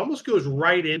jumbled because it almost goes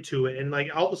right into it, and like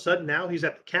all of a sudden now he's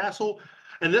at the castle,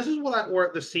 and this is what I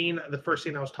where the first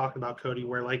scene I was talking about, Cody,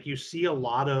 where like you see a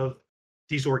lot of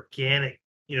these organic,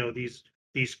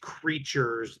 these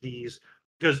creatures, these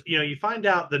because you find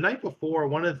out the night before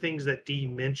one of the things that Dee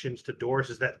mentions to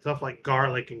Doris is that stuff like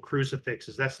garlic and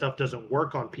crucifixes that stuff doesn't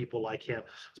work on people like him,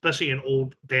 especially an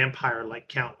old vampire like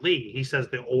Count Lee. He says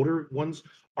the older ones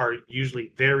are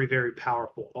usually very, very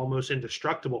powerful, almost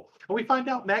indestructible. And we find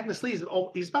out Magnus Lee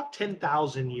he's about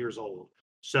 10,000 years old.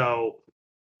 So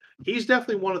he's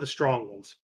definitely one of the strong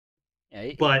ones.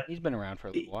 Yeah, But he's been around for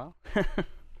a little while.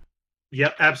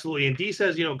 yep, absolutely. And D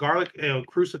says, garlic,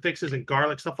 crucifixes and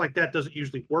garlic stuff like that doesn't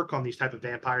usually work on these type of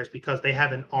vampires because they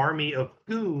have an army of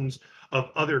goons of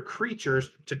other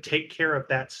creatures to take care of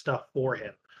that stuff for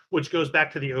him. Which goes back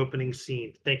to the opening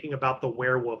scene, thinking about the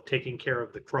werewolf taking care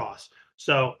of the cross.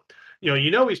 So,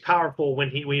 he's powerful when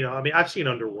I mean, I've seen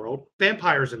Underworld.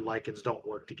 Vampires and lichens don't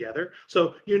work together.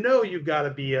 So, you've got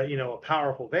to be a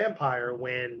powerful vampire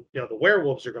when, the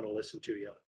werewolves are going to listen to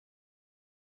you.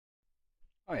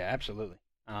 Oh yeah, absolutely.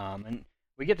 And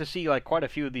we get to see like quite a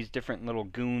few of these different little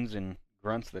goons and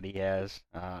grunts that he has.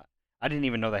 I didn't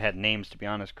even know they had names, to be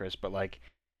honest, Chris. But like,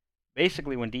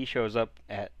 basically, when D shows up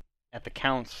at the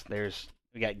counts,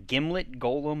 we got Gimlet,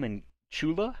 Golem, and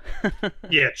Chula.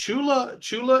 Yeah, Chula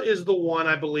is the one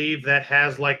I believe that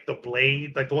has like the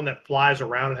blade, like the one that flies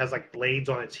around and has like blades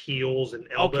on its heels and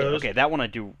Okay, elbows. okay, that one I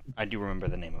do remember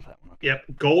the name of that one. Okay. Yep,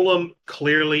 Golem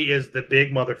clearly is the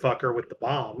big motherfucker with the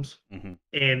bombs, Hmm.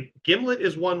 and Gimlet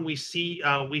is one we see.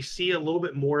 We see a little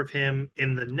bit more of him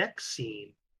in the next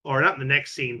scene, or not in the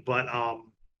next scene, but a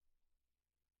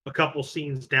couple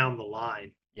scenes down the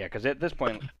line. Yeah, because at this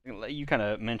point, you kind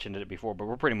of mentioned it before, but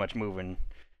we're pretty much moving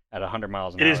at 100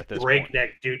 miles an It hour is at this point.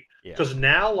 breakneck, dude. Yeah. Because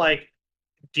now, like,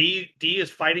 D is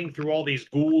fighting through all these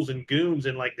ghouls and goons,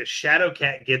 and like the Shadow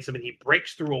Cat gets him, and he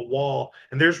breaks through a wall,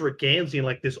 and there's Riganzian,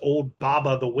 like this old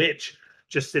Baba the Witch,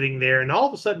 just sitting there, and all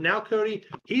of a sudden now, Cody,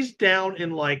 he's down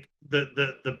in like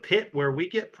the pit where we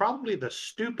get probably the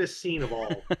stupidest scene of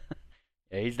all.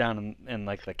 Yeah, he's down in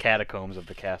like the catacombs of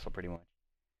the castle, pretty much.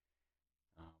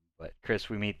 But Chris,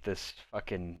 we meet this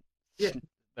fucking. Yeah,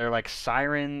 They're like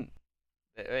siren.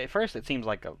 At first, it seems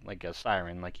like a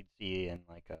siren, like you'd see in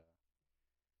like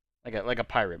a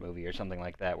pirate movie or something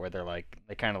like that, where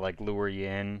they kind of like lure you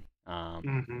in.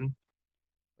 hmm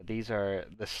But these are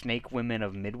the snake women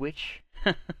of Midwich.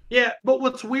 yeah. But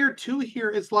what's weird too here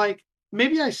is like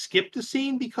maybe I skipped a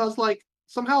scene because like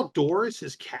somehow Doris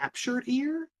is captured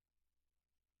here.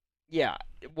 Yeah,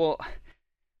 well,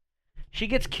 she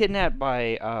gets kidnapped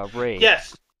by Ray,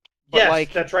 Yes, but yes,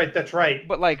 like that's right, that's right.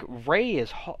 Ray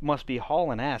must be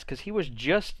hauling ass because he was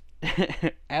just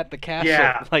at the castle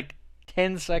Yeah, like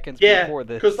 10 seconds yeah, before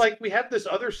because this. like we have this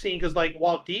other scene because like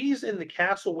while Dee's in the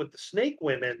castle with the snake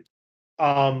women,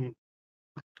 um,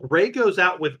 Ray goes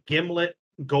out with Gimlet,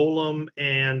 Golem,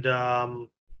 and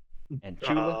And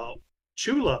Chula. uh,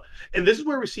 Chula, and this is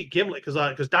where we see Gimlet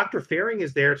because Doctor Faring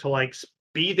is there to like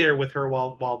be there with her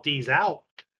while Dee's out,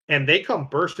 and they come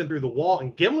bursting through the wall,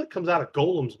 and Gimlet comes out of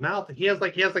Golem's mouth, and he has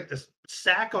like this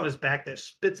sack on his back that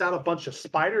spits out a bunch of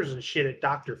spiders and shit at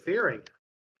Doctor Faring,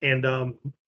 and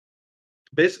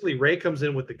basically Ray comes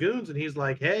in with the goons, and he's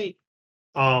like, hey.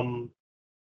 Um,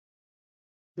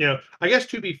 I guess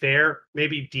to be fair,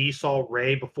 maybe D saw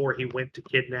Ray before he went to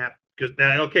kidnap because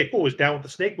now, okay, cool, he's down with the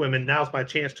snake women. Now's my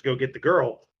chance to go get the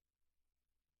girl.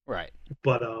 Right.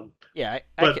 But Yeah,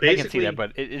 I can see that, basically,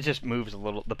 but it just moves a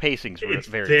little. The pacing's it's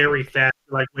very very quick. fast.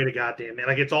 Like, wait a goddamn man!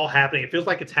 Like it's all happening. It feels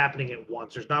like it's happening at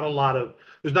once. There's not a lot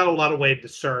of way to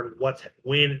discern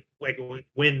when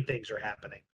things are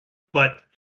happening. But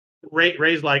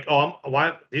Ray's like, oh,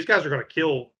 why these guys are going to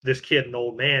kill this kid and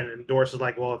old man, and Doris is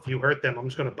like, well, if you hurt them, I'm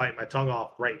just going to bite my tongue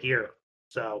off right here.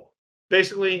 So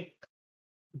basically,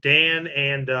 Dan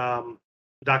and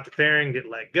Dr. Faring get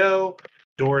let go.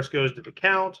 Doris goes to the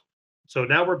count. So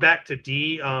now we're back to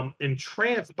D,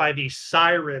 entranced by these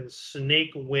sirens,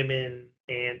 snake women,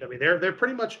 and I mean they're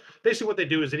pretty much basically what they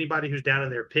do is anybody who's down in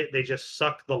their pit, they just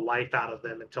suck the life out of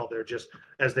them until they're just,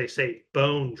 as they say,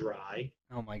 bone dry.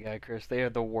 Oh my god, Chris, they are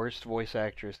the worst voice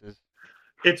actresses.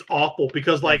 It's awful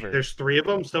because like Ever. there's three of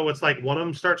them, so it's like one of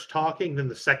them starts talking, then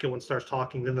the second one starts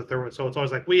talking, then the third one. So it's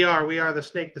always like we are the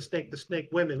snake, the snake, the snake,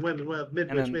 women, And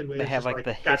midwich, then midwich. they It's have just like like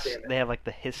the God hiss. damn it, They have like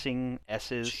the hissing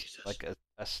s's, Jesus. like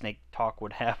a snake talk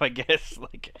would have, I guess.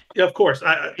 Like, Yeah, of course.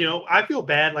 I feel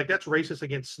bad. Like that's racist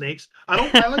against snakes. I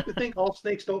don't. I like to think all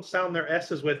snakes don't sound their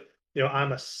s's with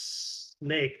I'm a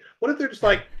snake. What if they're just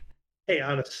like, hey,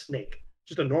 I'm a snake,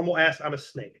 just a normal ass. I'm a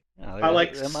snake. no, I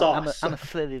like I'm sauce. a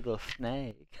silly little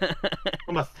snake.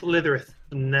 I'm a slithery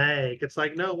snake. It's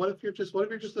like, no, what if you're just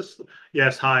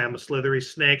yes, hi, I'm a slithery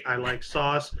snake. I like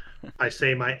sauce. I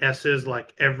say my S's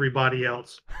like everybody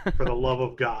else for the love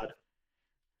of God.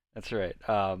 That's right.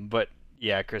 But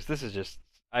yeah, Chris, this is just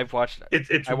I've watched It's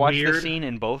I watched this weird. scene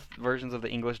in both versions of the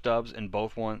English dubs, and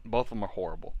both of them are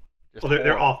horrible, just Well, they're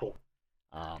horrible. awful.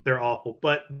 Um, They're awful.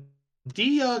 But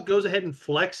D goes ahead and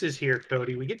flexes here,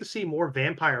 Cody. We get to see more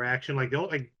vampire action. Like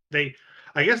they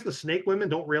I guess the snake women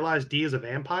don't realize D is a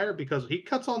vampire because he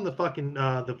cuts on the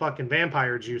fucking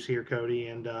vampire juice here, Cody,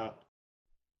 and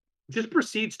just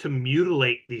proceeds to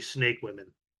mutilate these snake women.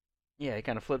 yeah, he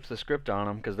kind of flips the script on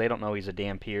them because they don't know he's a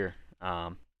Dampier.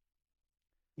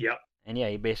 Yep. And yeah,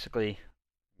 he basically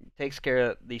takes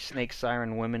care of these snake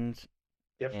siren women,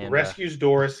 Yep. and Rescues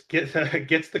Doris, gets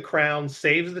the crown,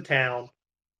 saves the town.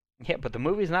 yeah, but the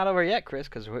movie's not over yet, Chris,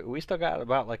 because we still got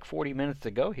about like 40 minutes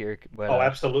to go here. But Oh,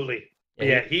 absolutely.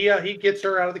 yeah, Yeah, he gets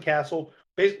her out of the castle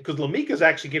because Lamika's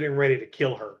actually getting ready to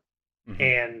kill her, mhm.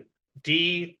 and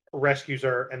D rescues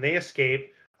her, and they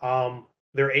escape.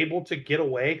 They're able to get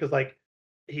away because like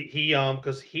he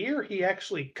because here he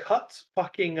actually cuts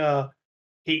fucking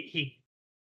he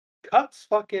cuts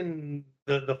fucking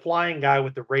the flying guy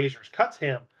with the razors, cuts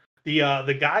him.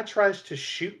 The guy tries to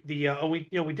shoot the oh we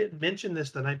didn't mention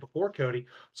this the night before, Cody.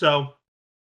 So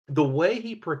the way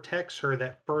he protects her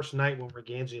that first night when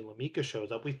Reganzi and Lamika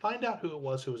shows up, we find out who it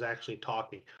was who was actually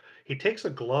talking. He takes a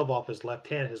glove off his left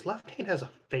hand. His left hand has a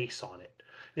face on it.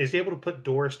 And he's able to put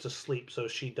Doris to sleep so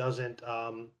she doesn't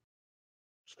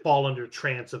fall under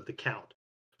trance of the count.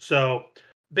 So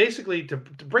basically, to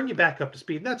bring you back up to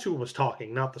speed, that's who was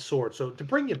talking, not the sword. So to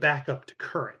bring you back up to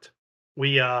current,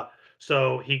 we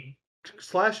so he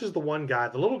slashes the one guy,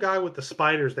 the little guy with the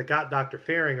spiders that got Dr.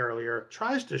 Faring earlier,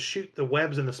 tries to shoot the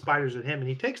webs and the spiders at him, and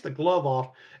he takes the glove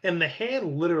off, and the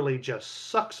hand literally just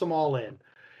sucks them all in.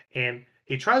 And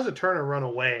he tries to turn and run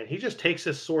away, and he just takes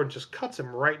his sword, just cuts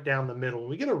him right down the middle. And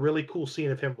we get a really cool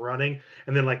scene of him running,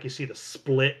 and then like you see the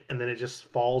split, and then it just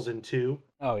falls in two.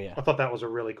 Oh yeah, I thought that was a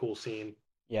really cool scene.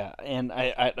 yeah, and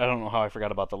I don't know how I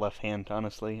forgot about the left hand,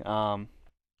 honestly.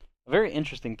 A very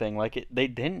interesting thing, like they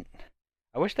didn't.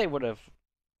 I wish they would have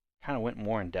kind of went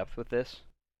more in depth with this,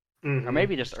 or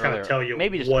Just kind of tell you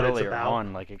maybe just what it's earlier about.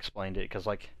 on, like explained it, because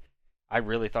like I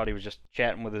really thought he was just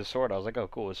chatting with his sword. I was like, oh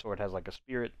cool, his sword has like a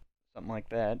spirit, something like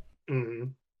that. hmm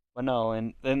But no,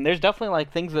 and there's definitely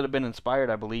like things that have been inspired,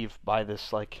 I believe, by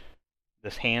this like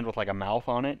this hand with like a mouth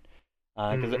on it.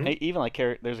 Because hmm even like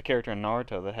there's a character in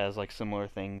Naruto that has like similar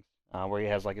things, where he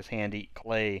has like his hand eat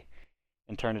clay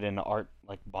and turn it into art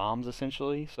like bombs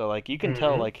essentially. So like you can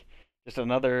tell hmm like just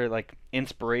another like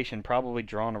inspiration probably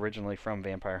drawn originally from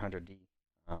Vampire Hunter D.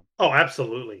 Um, Oh,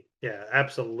 absolutely. Yeah,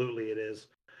 absolutely it is.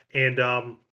 And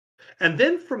and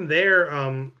then from there,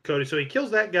 Cody, so he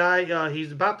kills that guy.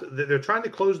 He's about to, they're trying to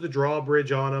close the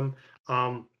drawbridge on him.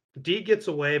 Um, D gets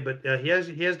away, but he has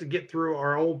to get through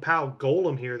our old pal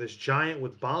Golem here, this giant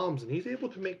with bombs, and he's able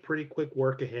to make pretty quick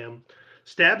work of him.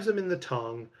 Stabs him in the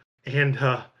tongue, and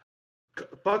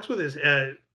fucks with his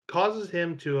causes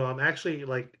him to actually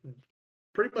like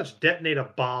pretty much detonate a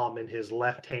bomb in his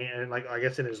left hand, like I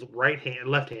guess in his left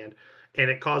hand, and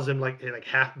it caused him like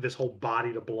half of his whole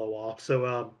body to blow off.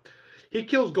 So he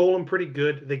kills Golem pretty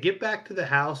good. They get back to the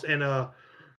house, and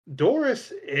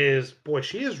Doris is boy,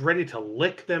 she is ready to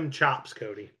lick them chops,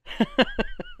 Cody.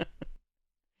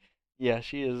 yeah,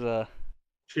 she is.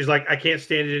 She's like, I can't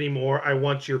stand it anymore. I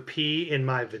want your pee in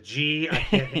my vajee.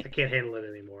 I can't handle it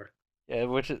anymore. Yeah,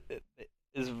 which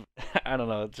is I don't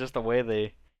know. It's just the way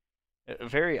they a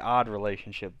very odd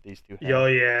relationship these two Yo,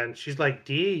 have. yeah, and she's like,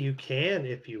 D, you can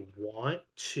if you want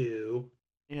to.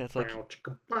 Yeah, it's like Wow,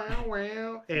 chicka, wow, wow.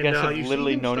 you And guys have you see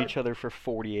literally him known start. each other for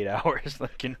 48 hours.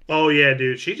 Like, Oh yeah,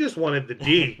 dude. She just wanted the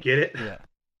D. Get it? yeah,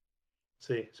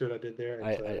 See what I did there?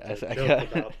 It's a I joke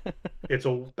got. about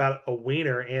about a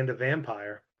wiener and a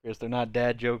vampire. Because they're not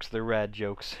dad jokes, they're rad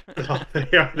jokes.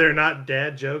 They're not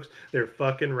dad jokes. They're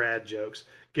fucking rad jokes.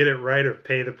 Get it right or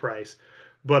pay the price.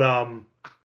 But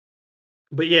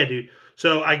but yeah, dude.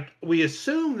 So we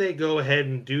assume they go ahead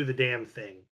and do the damn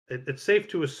thing. It's safe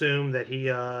to assume that he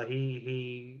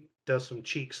does some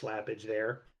cheek slappage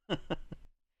there.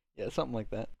 Yeah, something like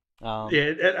that.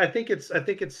 Yeah, I think it's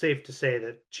safe to say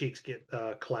that cheeks get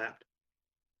clapped.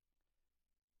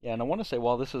 Yeah, and I want to say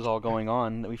while this is all going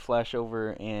on, that we flash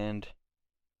over and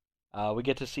we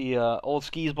get to see old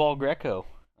Skis Ball Greco.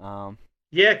 Um,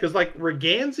 Yeah, because like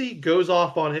Reganzi goes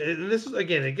off on it, and this is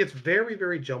again, it gets very,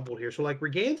 very jumbled here. So like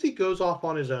Reganzi goes off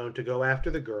on his own to go after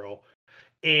the girl,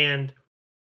 and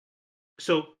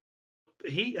so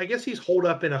I guess he's holed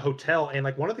up in a hotel, and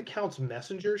like one of the count's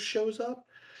messengers shows up,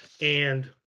 and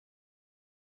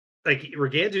like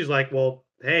Reganzi's like, well,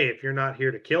 hey, if you're not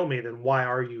here to kill me, then why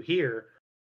are you here?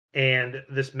 And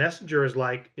this messenger is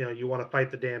like, you want to fight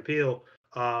the damn peel,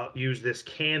 use this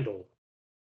candle.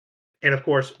 And of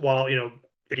course, while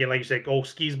again, like you say, old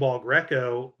skis ball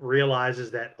Greco realizes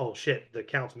that, oh shit, the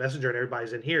count's messenger and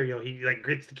everybody's in here. He like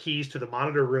gets the keys to the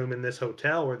monitor room in this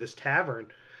hotel or this tavern,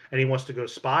 and he wants to go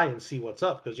spy and see what's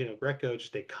up because Greco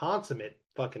just a consummate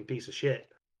fucking piece of shit.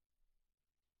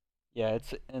 yeah,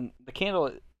 it's and the candle.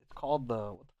 It's called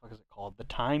the what the fuck is it called? The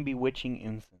Time Bewitching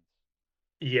Incense.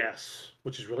 Yes,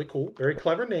 which is really cool. Very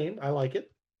clever name. I like it.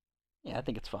 Yeah, I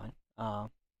think it's fine. Yeah,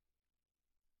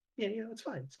 it's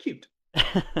fine. It's cute.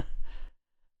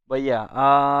 But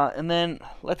yeah, and then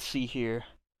let's see here.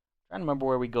 Trying to remember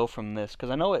where we go from this because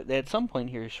I know at some point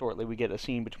here shortly we get a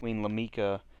scene between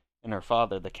Lamika and her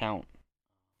father, the Count.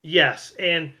 Yes,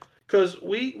 and because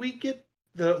we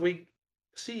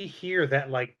see here that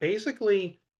like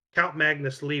basically Count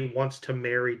Magnus Lee wants to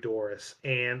marry Doris,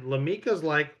 and Lamika's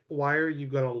like, "Why are you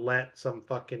gonna let some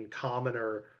fucking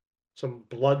commoner, some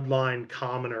bloodline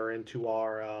commoner into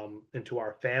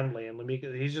our family?" And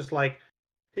Lamika,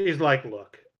 he's like,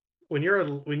 "Look, when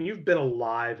you've been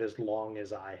alive as long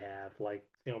as I have, like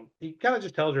he kind of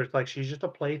just tells her it's like she's just a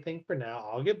plaything for now.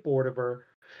 I'll get bored of her."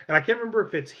 And I can't remember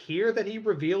if it's here that he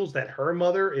reveals that her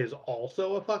mother is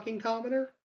also a fucking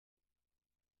commoner.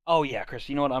 Oh yeah, Chris.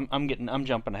 You know what? I'm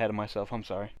jumping ahead of myself. I'm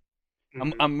sorry.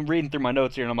 Hmm. I'm reading through my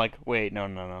notes here and I'm like, wait, no,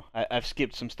 no, no. I've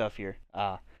skipped some stuff here.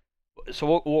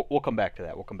 So we'll come back to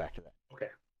that. We'll come back to that. Okay.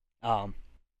 Um,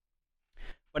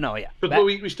 but no, yeah. But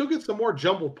we still get some more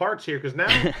jumbled parts here because now,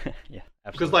 Yeah,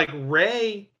 because absolutely. like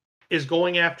Ray is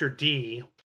going after D,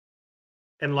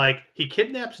 and like he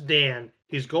kidnaps Dan,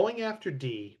 he's going after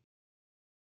D,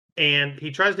 and he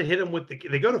tries to hit him with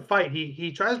they go to fight.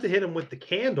 He tries to hit him with the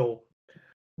candle,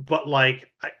 but like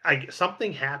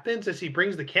something happens as he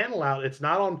brings the candle out. It's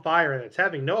not on fire, and it's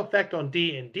having no effect on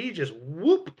D, and D just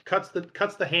whoop cuts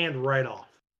the hand right off.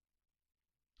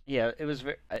 Yeah, it was.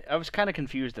 I was kind of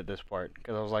confused at this part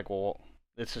because I was like, well,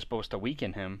 this is supposed to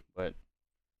weaken him, but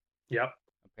Yep.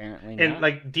 apparently And not.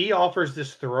 like D offers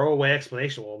this throwaway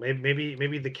explanation. Well,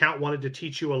 maybe the count wanted to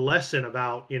teach you a lesson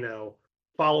about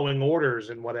following orders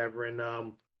and whatever.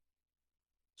 And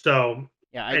so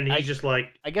Yeah, and he's just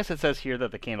like, I guess it says here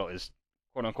that the candle is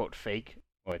quote unquote fake,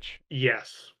 which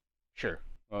yes, sure.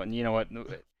 Well, and you know what?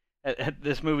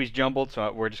 This movie's jumbled,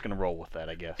 so we're just gonna roll with that,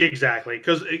 I guess. exactly.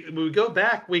 Because we go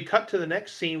back, we cut to the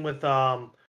next scene with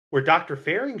where Dr.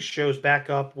 Faring shows back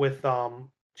up with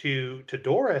to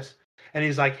Doris, and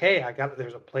he's like, "Hey,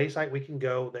 there's a place we can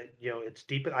go that it's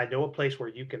deep. I know a place where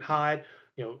you can hide.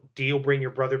 Deal, bring your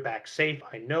brother back safe.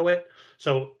 I know it."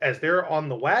 So as they're on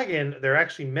the wagon, they're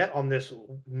actually met on this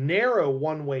narrow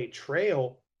one-way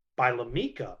trail by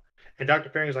Lamika. And Dr.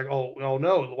 Faring's like, oh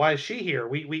no, why is she here?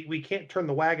 We can't turn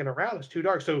the wagon around. It's too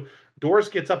dark. So Doris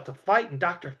gets up to fight, and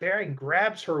Dr. Faring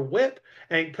grabs her whip.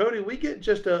 And Cody, we get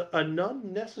just an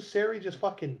unnecessary, just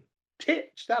fucking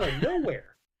tit just out of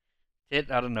nowhere.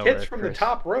 It out of Tits nowhere, from the Chris.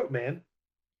 top rope, man.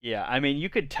 Yeah, I mean, you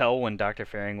could tell when Dr.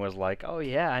 Faring was like, "Oh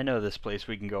yeah, I know this place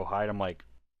we can go hide." I'm like,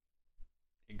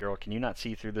 hey, "Girl, can you not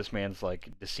see through this man's like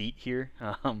deceit here?"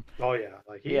 Oh yeah,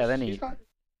 like Yeah, then he's he not.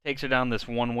 takes her down this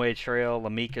one-way trail.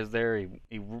 Lamika's there.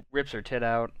 He rips her tit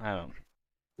out. I don't.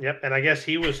 Yep, and I guess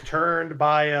he was turned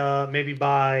by maybe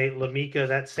by Lamika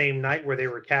that same night where they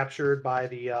were captured by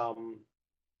the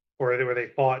where they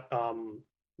fought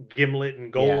Gimlet and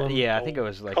Yeah, Golem, yeah. I think it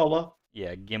was like Kulla,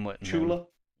 yeah, Gimlet and them. Chula,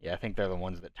 Yeah, I think they're the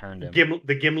ones that turned him.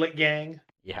 The Gimlet gang.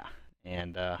 Yeah,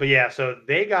 and But yeah, so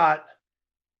they got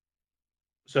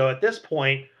so at this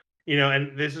point,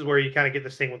 and this is where you kind of get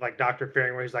this thing with like Dr.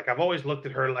 Faring, where he's like, I've always looked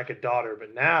at her like a daughter,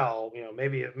 but now,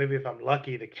 maybe if I'm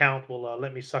lucky, the Count will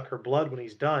let me suck her blood when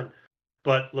he's done.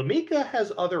 But Lamika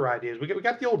has other ideas. We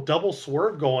got the old double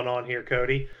swerve going on here,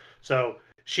 Cody. So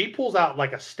she pulls out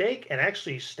like a stake and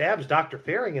actually stabs Dr.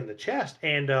 Faring in the chest.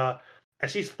 And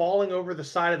as he's falling over the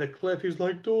side of the cliff, he's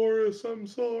like, Doris, I'm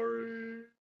sorry.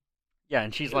 yeah,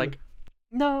 and she's And like,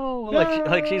 "No,"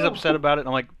 like she's upset no. about it. And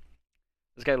I'm like,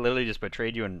 "This guy literally just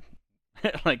betrayed you and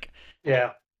like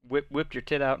Yeah. whipped your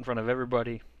tit out in front of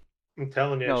everybody." I'm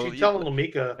telling You you, know, she's telling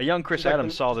Lamika. a young Chris She's like,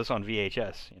 Adams saw this on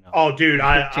VHS. You know, "Oh, dude,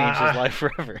 changed his life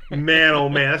forever. man, oh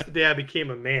man, that's the day I became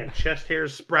a man. Chest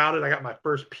hairs sprouted. I got my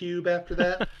first pube after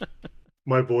that.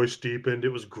 My voice deepened. It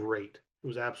was great. It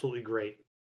was absolutely great.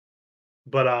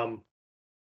 But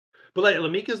like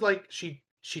Lamika's like she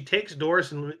takes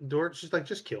Doris and Doris. She's like,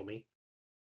 just kill me.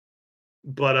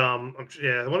 But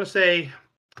yeah, I want to say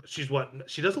she's what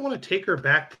she doesn't want to take her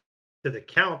back to the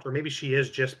count, or maybe she is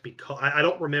just because I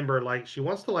don't remember. Like she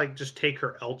wants to like just take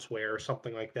her elsewhere or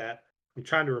something like that. I'm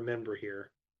trying to remember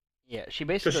here. Yeah, she So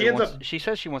basically she ends wants. up. She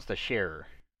says she wants to share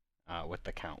with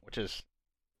the count, which is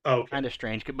Oh, okay. kind of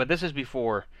strange. But this is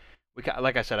before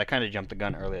like I said, I kind of jumped the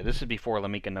gun earlier. This is before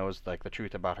Lamika knows like the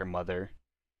truth about her mother,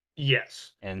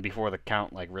 Yes. and before the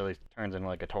count like really turns into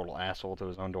like a total asshole to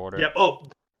his own daughter. Yep. Oh,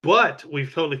 but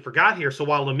we've totally forgot here. So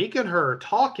while Lamika and her are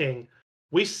talking,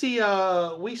 we see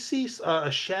a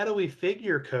shadowy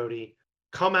figure, Cody,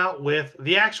 come out with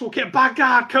the actual candle. By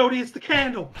God, Cody, it's the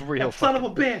candle. The real That son of a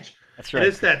fucking- bitch. That's And right.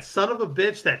 it's that son of a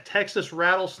bitch, that Texas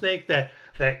rattlesnake, that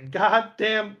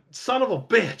goddamn son of a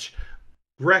bitch,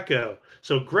 Greco.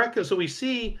 So we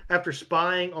see after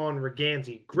spying on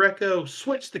Reganzi, Greco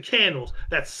switched the candles.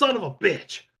 That son of a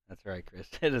bitch. That's right, Chris.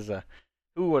 It is a.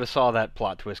 Who would have saw that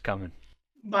plot twist coming?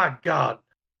 My God.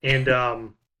 And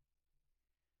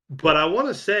but I want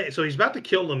to say, so he's about to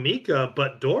kill Lamika,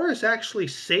 but Doris actually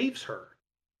saves her.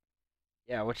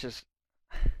 Yeah, which is.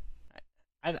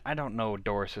 I don't know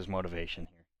Doris's motivation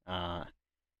here.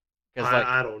 Because like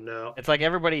I don't know. it's like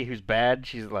everybody who's bad,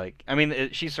 she's like. I mean,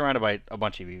 she's surrounded by a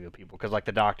bunch of evil people. Because like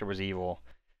the doctor was evil.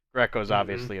 Greco's Mhm.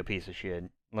 obviously a piece of shit.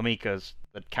 Lamika's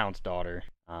the count's daughter.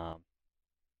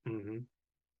 Hmm.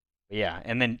 Yeah,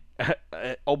 and then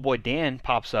old boy Dan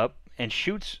pops up and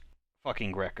shoots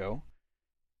fucking Greco.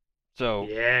 So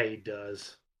Yeah, he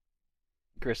does.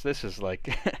 Chris, this is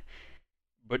like,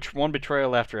 but one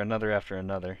betrayal after another after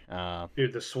another.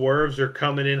 Dude, the swerves are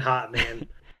coming in hot, man.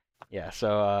 Yeah,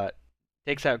 so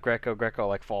takes out Greco. Greco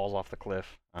like falls off the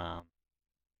cliff.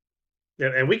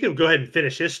 And we can go ahead and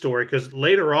finish his story because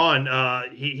later on,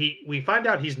 we find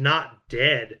out he's not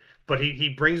dead, but he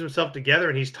brings himself together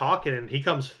and he's talking and he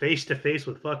comes face to face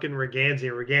with fucking Reganzi.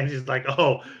 And Reganzi's like,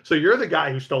 "Oh, so you're the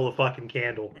guy who stole the fucking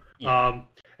candle?" Yeah.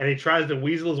 And he tries to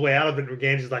weasel his way out of it. And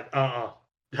Reganzi's like,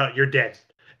 you're dead."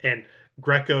 And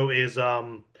Greco is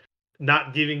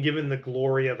not given the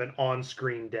glory of an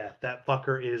on-screen death. That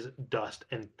fucker is dust,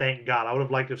 and thank God. I would have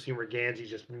liked to have seen Reganzi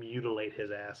just mutilate his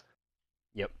ass.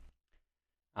 Yep.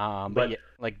 But But yeah,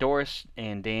 like Doris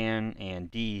and Dan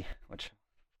and D, which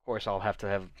of course I'll have to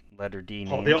have letter D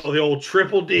oh, names. the old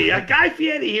Triple D. Guy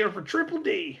Fieri here for Triple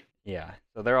D. Yeah,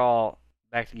 so they're all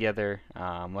back together.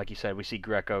 Like you said, we see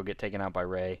Greco get taken out by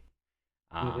Ray.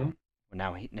 Mhm.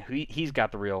 Now he's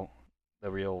got the real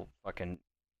fucking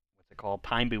what's it called?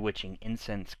 Time bewitching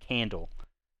incense candle.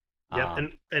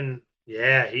 Yep, and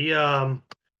yeah, he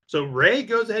so Ray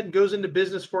goes ahead and goes into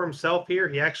business for himself here.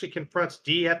 He actually confronts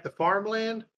D at the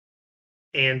farmland,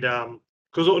 and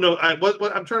because no,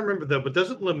 what I'm trying to remember though, but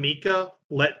doesn't Lamika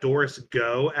let Doris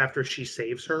go after she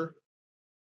saves her?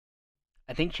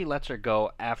 I think she lets her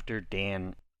go after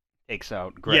Dan takes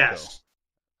out Greco. Yes.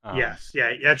 Um, Yes,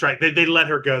 yeah, that's right. They let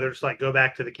her go. They're just like, go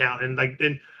back to the count, and like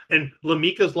and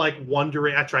Lamika's like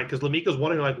wondering. That's right, because Lamika's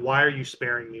wondering like, why are you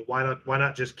sparing me? Why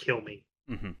not just kill me?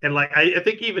 mhm. And like I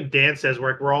think even Dan says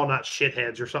we're all not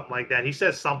shitheads or something like that. He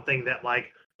says something that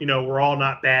like we're all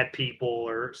not bad people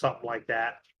or something like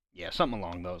that. Yeah, something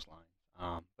along those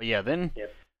lines. But yeah, then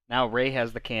Yep. now Ray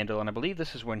has the candle, and I believe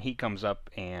this is when he comes up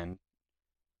and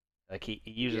like he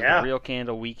uses Yeah. the real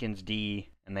candle, weakens D,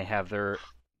 and they have their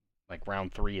like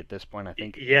round 3 at this point, I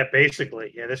think. Yeah,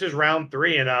 basically. Yeah, this is round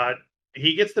 3, and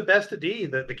he gets the best of D.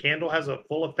 The candle has a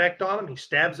full effect on him. He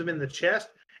stabs him in the chest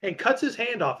and cuts his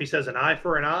hand off. He says, "An eye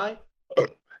for an eye,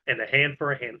 and a hand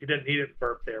for a hand." He didn't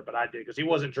burp there, but I did because he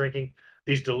wasn't drinking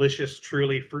these delicious,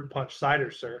 truly fruit punch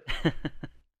ciders, sir.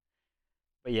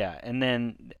 But yeah, and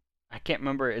then I can't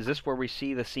remember. Is this where we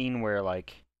see the scene where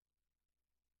like?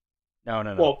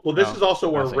 No. Well, this no. is also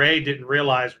where I was Ray didn't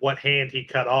realize what hand he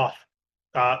cut off.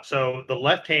 So the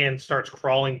left hand starts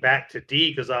crawling back to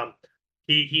D because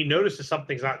he notices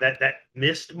something's not that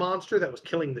mist monster that was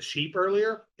killing the sheep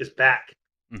earlier is back,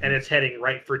 Mhm. and it's heading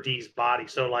right for D's body.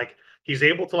 So like he's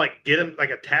able to like get him like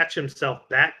attach himself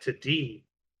back to D,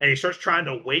 and he starts trying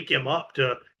to wake him up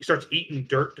he starts eating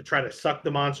dirt to try to suck the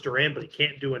monster in, but he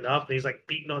can't do enough. And he's like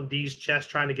beating on D's chest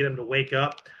trying to get him to wake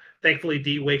up. Thankfully,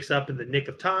 D wakes up in the nick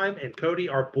of time, and Cody,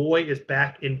 our boy, is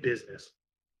back in business.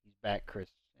 He's back, Chris.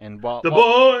 And while The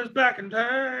boy's back in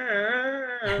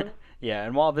town. yeah,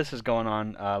 and while this is going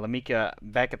on, Lamika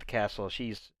back at the castle,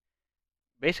 she's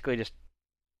basically just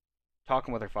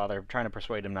talking with her father, trying to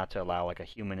persuade him not to allow like a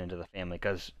human into the family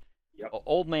because Yep.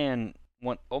 old man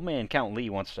Count Lee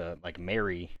wants to like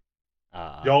marry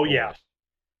Oh yeah. Doris.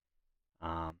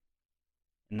 Um,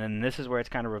 and then this is where it's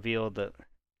kind of revealed that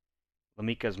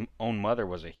Lamika's own mother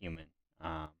was a human.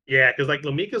 Um, Yeah, because like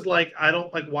Lamika's like, I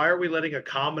don't like. Why are we letting a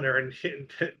commoner? And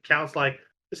Count's like,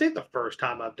 this ain't the first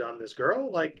time I've done this,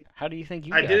 girl. Like, how do you think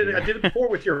you I got did it. I here? did it before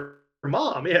with your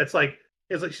mom. Yeah, it's like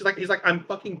she's like he's like I'm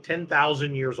fucking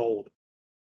 10,000 years old.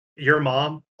 Your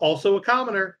mom also a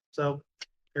commoner, so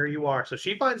here you are. So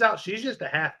she finds out she's just a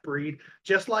half breed,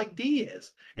 just like Dee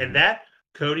is, and Mhm. that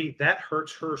Cody that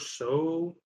hurts her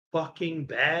so fucking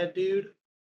bad, dude.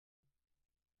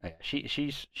 Yeah,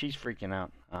 she's freaking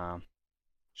out.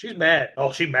 She's mad.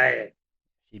 Oh, she mad.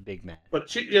 She's big mad. But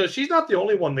she's not the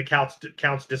only one that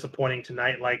counts disappointing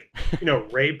tonight. Like,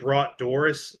 Ray brought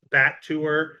Doris back to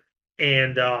her,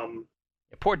 and Yeah,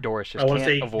 poor Doris I just want to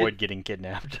can't say avoid getting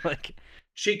kidnapped. Like,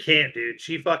 she can't, dude.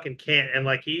 She fucking can't. And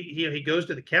like he goes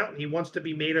to the count and he wants to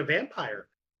be made a vampire.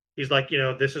 He's like,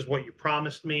 this is what you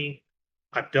promised me.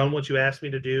 I've done what you asked me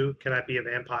to do. Can I be a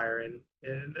vampire? And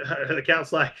the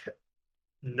count's like,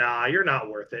 nah, you're not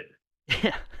worth it.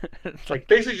 yeah, it's Like like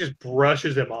basically just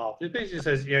brushes him off. It basically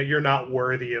says, you're not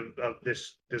worthy of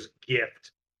this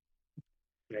gift.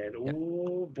 And yeah.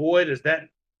 oh boy, does that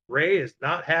Ray is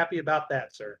not happy about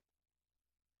that, sir.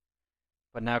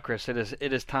 But now, Chris, it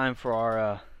is time for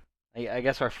our I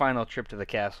guess our final trip to the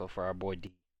castle for our boy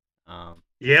D.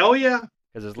 Yeah, oh yeah,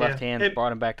 Because his yeah. left hand's And,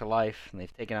 brought him back to life, and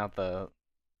they've taken out the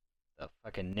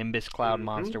fucking Nimbus cloud mhm.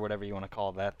 monster, whatever you want to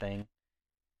call that thing.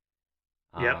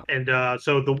 Yep. Uh, And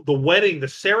so the wedding, the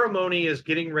ceremony is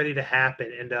getting ready to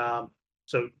happen. And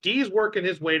so Dee's working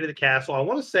his way to the castle. I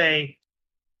want to say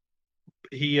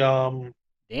he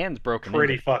Dan's broken into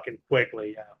pretty fucking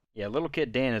quickly. Yeah. yeah, little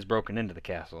kid Dan has broken into the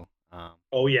castle.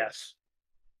 Oh yes.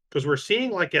 Because we're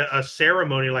seeing like a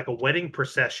ceremony, like a wedding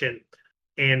procession,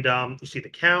 and you see the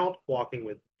count walking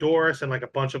with Doris and like a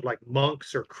bunch of like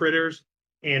monks or critters.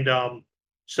 And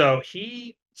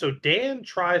so Dan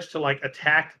tries to like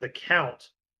attack the count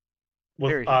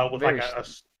Very with like very a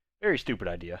very stupid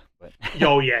idea, but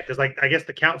Oh yeah, because like I guess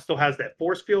the count still has that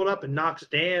force field up and knocks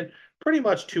Dan pretty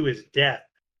much to his death.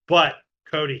 But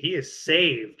Cody, he is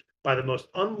saved by the most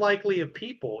unlikely of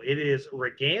people. It is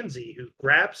Reganzi who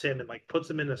grabs him and like puts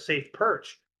him in a safe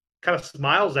perch, kind of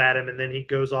smiles at him, and then he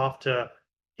goes off to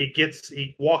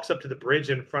he walks up to the bridge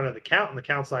in front of the count, and the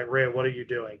count's like, Ray, what are you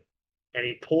doing? And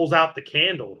he pulls out the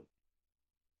candle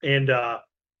and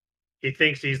he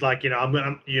thinks he's like, you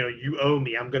owe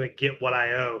me. I'm gonna get what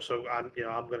I owe. So I'm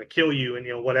gonna kill you,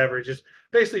 and whatever. Just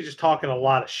basically just talking a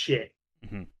lot of shit.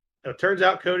 Mhm. It turns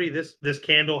out, Cody, this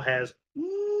candle has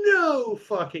no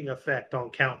fucking effect on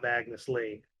Count Magnus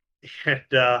Lee, and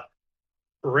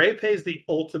Ray pays the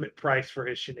ultimate price for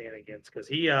his shenanigans because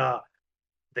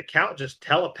the Count just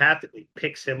telepathically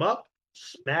picks him up,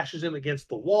 smashes him against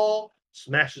the wall,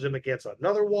 smashes him against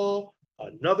another wall,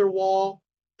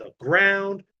 the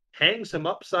ground, hangs him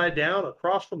upside down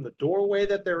across from the doorway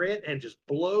that they're in, and just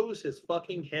blows his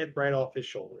fucking head right off his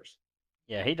shoulders.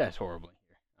 Yeah, he dies horribly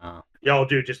here. Yo,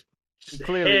 dude, He just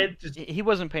clearly head, just he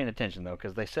wasn't paying attention though,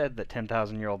 because they said that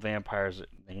 10,000-year-old vampires,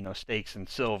 stakes and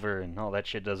silver and all that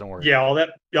shit doesn't work. yeah, all that,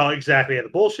 yeah, exactly. Yeah, the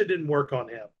bullshit didn't work on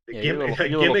him. The Yeah, your little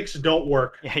gimmicks don't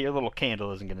work. yeah, your little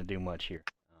candle isn't gonna do much here.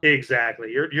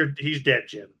 Exactly. He's dead,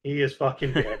 Jim. He is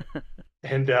fucking dead.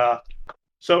 And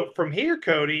so from here,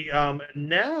 Cody,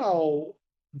 now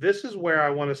this is where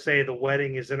I want to say the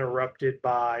wedding is interrupted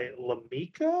by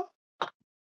Lamika,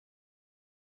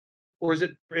 or is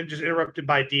it just interrupted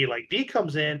by D? Like D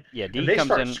comes in Yeah, and D they comes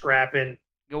start in. scrapping,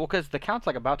 Well, because the count's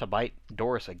like about to bite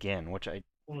Doris again, which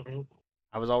mhm,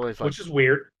 I was always like, which is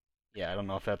weird. yeah, I don't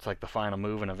know if that's like the final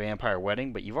move in a vampire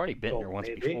wedding, but you've already bitten her Well, once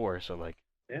maybe, before, so like,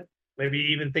 yeah, maybe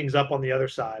even things up on the other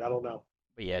side. I don't know.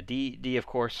 but yeah, D of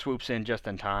course swoops in just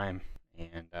in time,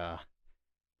 and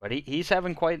but he's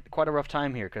having quite a rough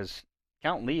time here because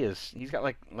Count Lee he's got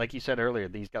like you said earlier,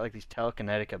 he's got like these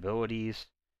telekinetic abilities.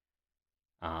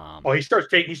 Oh, he starts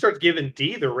giving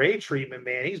D the Ray treatment,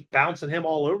 man. He's bouncing him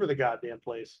all over the goddamn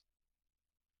place.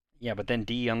 Yeah, but then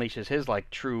D unleashes his like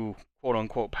true quote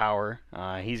unquote power.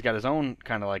 He's got his own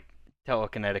kind of like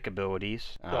telekinetic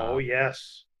abilities. Oh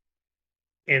yes.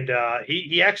 And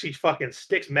he actually fucking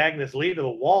sticks Magnus Lee to the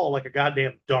wall like a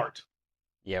goddamn dart.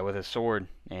 Yeah, with his sword,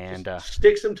 Just and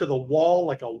sticks him to the wall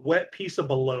like a wet piece of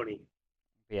bologna.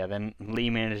 yeah, then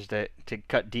Lee managed to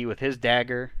cut D with his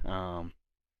dagger.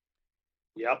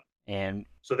 Yep. And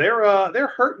So they're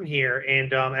hurting here,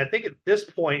 and I think at this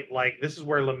point, like this is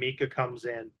where Lamika comes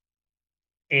in,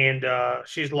 and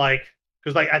she's like,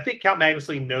 because like I think Count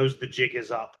Magnusley knows the jig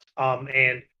is up,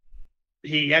 and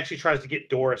he actually tries to get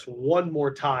Doris one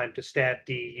more time to stab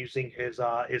Dee using his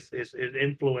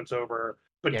influence over her.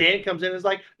 But Yeah, Dan comes in and is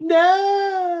like,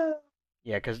 "No,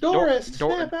 yeah, because Doris,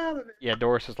 snap out of it." yeah,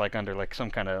 Doris is like under like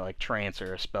some kind of like trance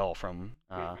or a spell Mhm.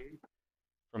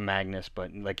 from Magnus,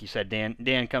 but like you said,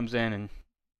 Dan comes in and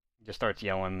just starts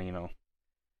yelling,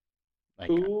 like,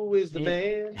 Who is the yeah,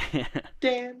 man?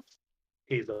 Dan.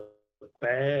 He's a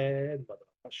bad mother.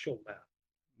 Show him out.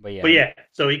 but But yeah, yeah,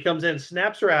 so he comes in,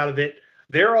 snaps her out of it.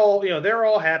 They're all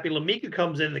happy. Lamika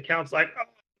comes in. The count's like, "Oh,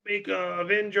 Lamika,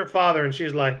 avenge your father," and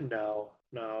she's like, "No,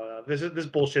 no, this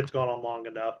bullshit's gone on long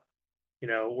enough.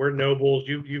 We're nobles.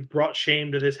 You've brought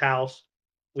shame to this house.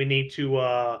 We need to,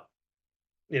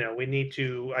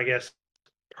 I guess,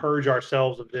 purge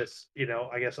ourselves of this,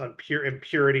 I guess,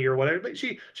 impurity or whatever." But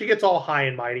she gets all high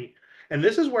and mighty. And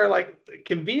this is where, like,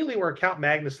 conveniently, where Count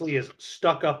Magnus Lee is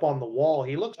stuck up on the wall.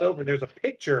 He looks over. There's a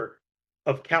picture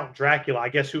of Count Dracula, I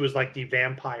guess, who is like the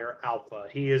vampire alpha.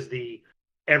 He is the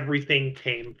everything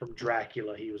came from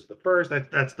Dracula. He was the first.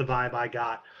 That's the vibe I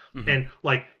got. hmm And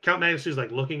like Count Magnus is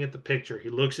like looking at the picture. He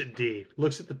looks at D,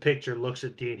 looks at the picture, looks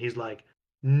at D, and he's like,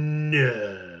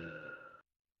 "No."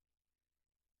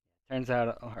 turns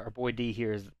out our boy D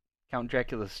here is Count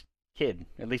Dracula's kid.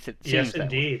 At least it Yes, seems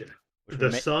that way. indeed. Which would The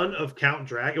make son of Count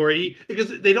Dracula, or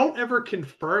because they don't ever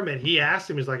confirm it. He asked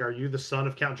him, he's like, "Are you the son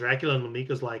of Count Dracula?" And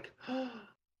Lamika's like,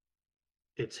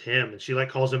 "It's him." And she like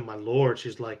calls him my lord.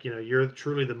 She's like, "You're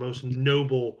truly the most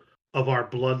noble of our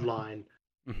bloodline."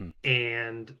 hmm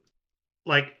And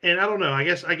like, and I don't know. I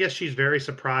guess she's very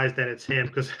surprised that it's him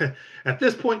because at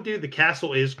this point, dude, the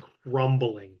castle is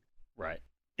crumbling. right.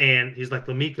 And he's like,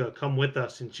 "Lamika, come with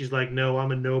us." And she's like, "No,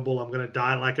 I'm a noble. I'm gonna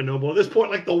die like a noble." At this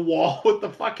point, like the wall with the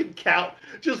fucking count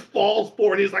just falls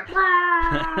forward. He's like,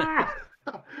 "Ah!"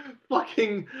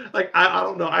 Fucking like I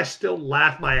don't know. I still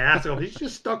laugh my ass off. He's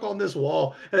just stuck on this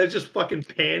wall, and it just fucking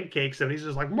pancakes him. He's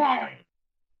just like, "Mine."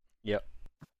 Yep.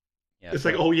 Yeah. It's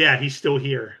like, So oh yeah, he's still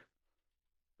here.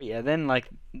 yeah, then like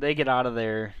they get out of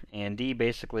there, and D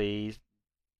basically he's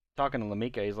talking to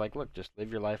Lamika. He's like, "Look, just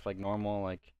live your life like normal.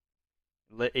 Like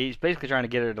he's basically trying to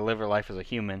get her to live her life as a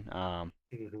human."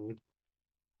 Hmm.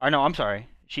 Or no, I'm sorry.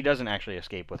 She doesn't actually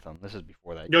escape with them. This is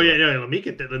before that. No, yeah, no.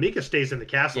 Lamika stays in the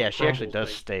castle Yeah, and she actually crumbles. does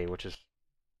Like stay, which is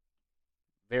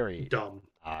very dumb.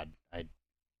 odd. I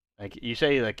like you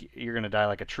say like you're gonna die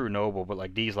like a true noble, but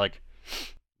like D's like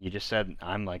you just said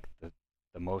I'm like the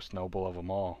most noble of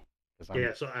them all because I'm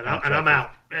Yeah. So Count I'm Dracula.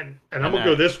 out, and I'm And gonna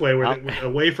go this way, I'll,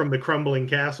 away from the crumbling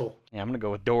castle. yeah, I'm gonna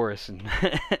go with Doris and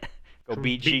go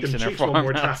beat Beat Cheeks them in her cheeks one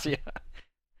more farmhouse. time. Yeah,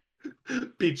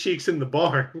 Beat Cheeks in the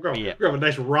barn. We're but gonna, yeah, we're gonna have a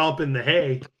nice romp in the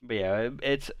hay. but yeah,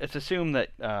 it's assumed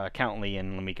that Count Lee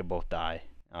and Lamika both die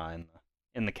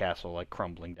in the castle, like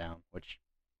crumbling down. Which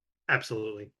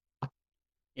Absolutely.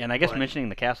 yeah, and I guess But mentioning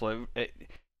the castle, it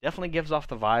definitely gives off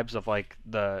the vibes of like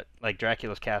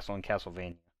Dracula's castle in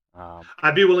Castlevania. Um,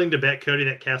 I'd be willing to bet, Cody,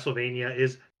 that Castlevania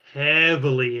is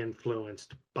heavily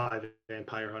influenced by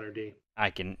Vampire Hunter D. I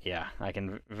can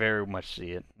very much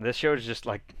see it. This show is just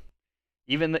like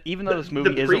even though The this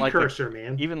movie the isn't like precursor,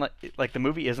 man. even like the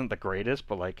movie isn't the greatest,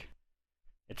 but like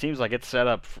it seems like it's set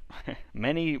up for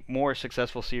many more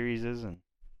successful series and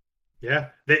Yeah,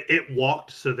 it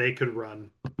walked so they could run.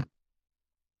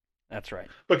 that's right.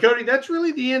 But Cody, that's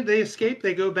really the end. They escape.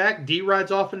 They go back. D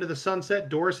rides off into the sunset.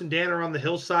 Doris and Dan are on the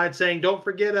hillside saying, "Don't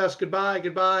forget us. Goodbye,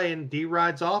 goodbye." And D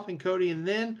rides off, and Cody, and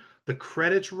then the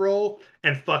credits roll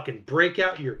and fucking break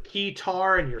out your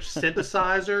guitar and your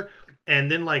synthesizer. And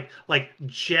then like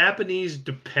Japanese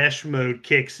Depeche Mode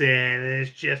kicks in, and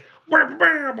it's just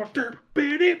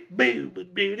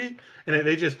and then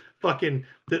they just fucking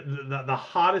the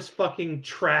hottest fucking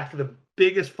track, the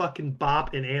biggest fucking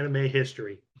bop in anime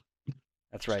history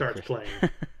That's right, starts Chris. playing.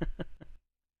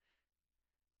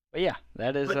 But yeah,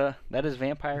 But that is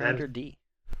Vampire that Hunter D.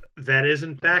 that is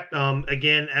in fact,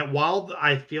 again, while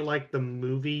I feel like the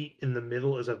movie in the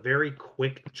middle is a very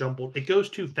quick jumbled, it goes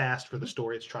too fast for the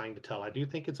story it's trying to tell. I do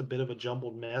think it's a bit of a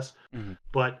jumbled mess, hmm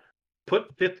but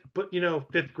fifth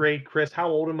grade Chris. How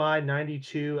old am I?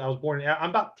 92. I was born. I'm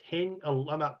about 10. I'm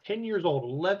about 10 years old,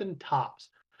 11 tops,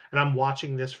 and I'm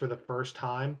watching this for the first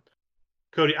time.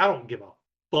 Cody, I don't give a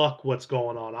fuck what's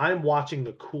going on. I'm watching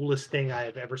the coolest thing I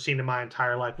have ever seen in my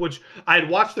entire life, which I had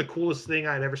watched the coolest thing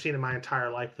I had ever seen in my entire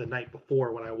life the night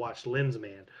before when I watched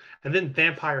Lensman. And then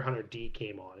Vampire Hunter D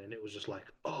came on, and it was just like,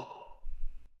 oh.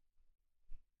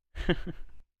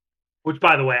 Which,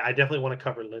 by the way, I definitely want to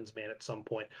cover Lensman at some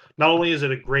point. Not only is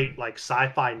it a great like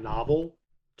sci-fi novel,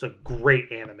 it's a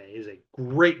great anime. It's a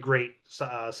great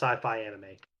sci-fi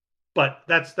anime. But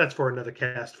that's for another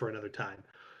cast for another time.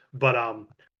 But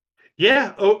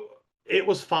yeah, oh, it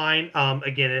was fine.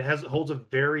 Again, it holds a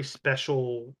very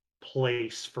special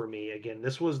place for me.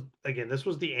 This was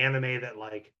the anime that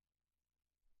like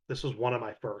this was one of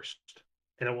my first,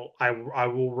 and I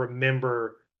will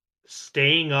remember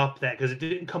staying up that because it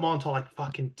didn't come on until like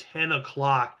fucking 10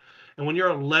 o'clock, and when you're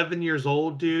 11 years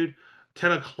old, dude,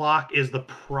 10 o'clock is the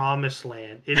promised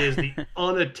land. It is the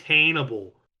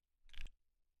unattainable,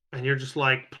 and you're just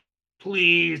like,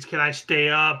 please, can I stay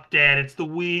up, Dad? It's the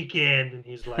weekend, and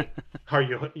he's like, are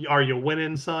you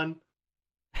winning, son?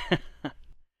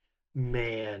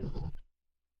 Man.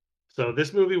 So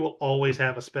this movie will always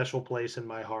have a special place in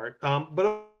my heart.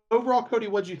 But overall, Cody,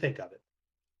 what'd you think of it?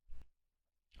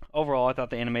 Overall, I thought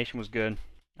the animation was good.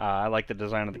 I like the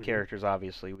design of the Mhm, characters.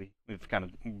 Obviously, we've kind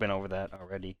of been over that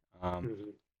already.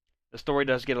 mhm, The story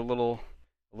does get a little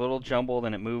jumbled,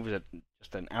 and it moves at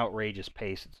just an outrageous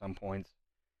pace at some points.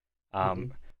 Um,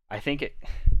 mhm, I think it.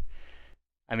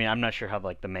 I mean, I'm not sure how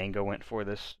like the manga went for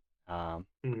this. Um,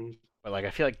 mhm. but like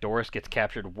I feel like Doris gets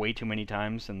captured way too many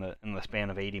times in the span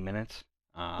of 80 minutes.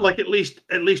 Like at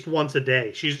least once a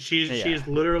day. Yeah, She's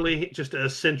literally just a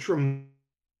Centrum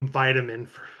vitamin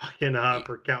for fucking y-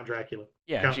 for Count Dracula,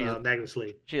 yeah, Count Magnus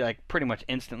Lee. she like pretty much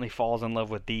instantly falls in love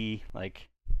with Dee. Like,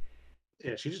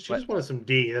 Yeah, she but just wanted some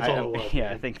D. That's all it was, yeah, I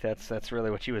man. think that's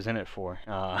really what she was in it for.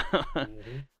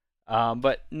 Mhm.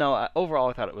 But no, overall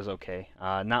I thought it was okay.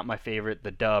 Not my favorite.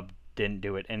 The dub didn't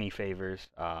do it any favors.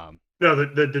 No,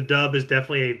 the dub is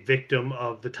definitely a victim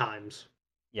of the times.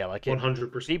 Yeah, like One it.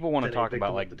 hundred People want to percent a talk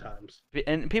about victim of like, the times.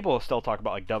 and people still talk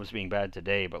about like dubs being bad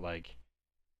today, but like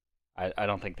I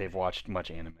don't think they've watched much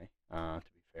anime. To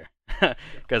be fair,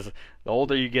 Yeah. because the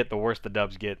older you get, the worse the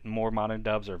dubs get. More modern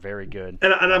dubs are very good.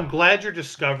 And I'm glad you're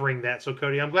discovering that. So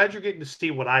Cody, I'm glad you're getting to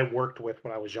see what I worked with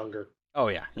when I was younger. Oh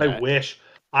yeah, I yeah, wish,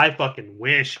 I fucking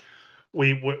wish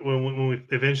when we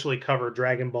eventually cover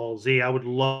Dragon Ball Z, I would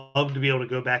love to be able to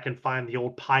go back and find the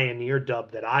old Pioneer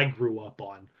dub that I grew up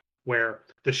on, where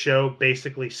the show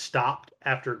basically stopped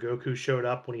after Goku showed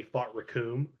up when he fought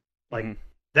Raccoon. hmm Like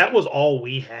that was all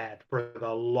we had for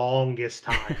the longest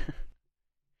time.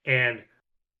 And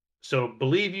so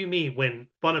believe you me, when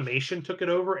Funimation took it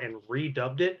over and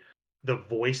redubbed it, the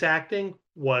voice acting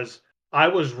was I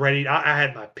was ready. I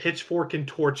had my pitchfork and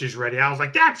torches ready. I was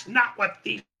like, that's not what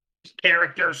these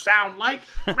characters sound like.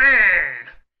 Man.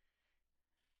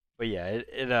 But yeah,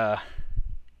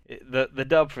 the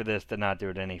dub for this did not do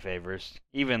it any favors.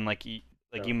 Even like No.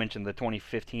 you mentioned the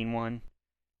 2015 one.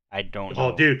 I don't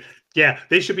Oh, know. dude. Yeah,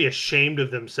 they should be ashamed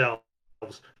of themselves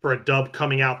for a dub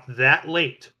coming out that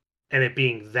late and it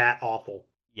being that awful.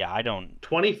 Yeah, I don't.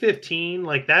 2015,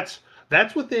 like that's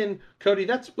within Cody,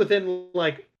 that's within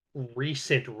like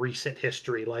recent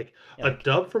history. Like Yeah, a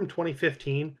dub from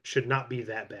 2015 should not be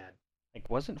that bad.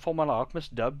 wasn't Full Metal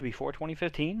Alchemist dubbed before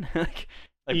 2015? Like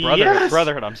Yes.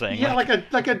 Brotherhood. I'm saying Yeah,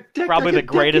 probably like a the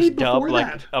greatest decade dub before like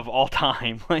that. of all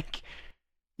time. Like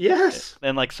Yes.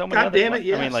 and like so many God other. damn it,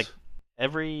 I mean like yes.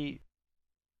 every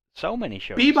so many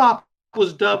shows. Bebop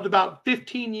was dubbed about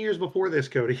 15 years before this,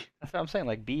 Cody. That's what I'm saying.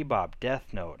 Like Bebop, Death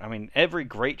Note. I mean every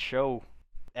great show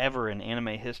ever in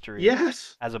anime history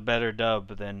Yes. has a better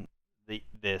dub than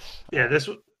this. Yeah, this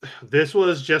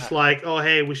was Uh, just like, oh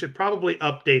hey, we should probably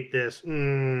update this.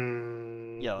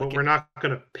 yeah, But we're not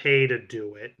going to pay to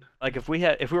do it. like if we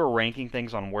were ranking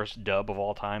things on worst dub of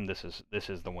all time, this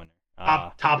is the winner.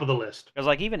 Top of the list. Because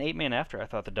like even Eight Man After, I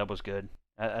thought the dub was good.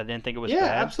 I didn't think it was Yeah,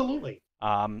 bad. absolutely.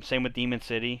 Same with Demon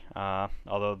City.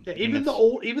 Although Yeah, Demons,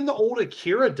 even the old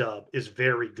Akira dub is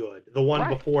very good. The one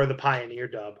right? before the Pioneer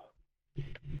dub.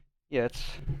 Yeah,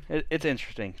 it's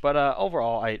interesting. But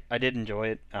overall, I did enjoy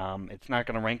it. It's not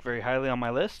gonna rank very highly on my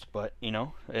list, but you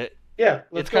know Yeah,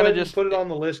 it's let's go kind of ahead and just put it on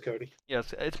the list, Cody. yeah,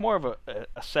 it's more of a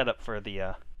setup for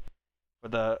the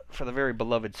for the very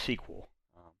beloved sequel.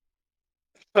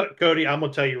 Cody, I'm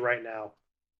gonna tell you right now,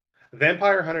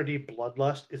 Vampire Hunter D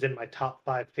Bloodlust is in my top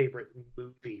 5 favorite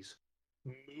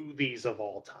movies of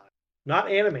all time. Not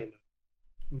anime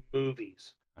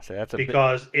movies, I say that's a bit.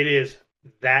 because it is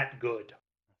that good.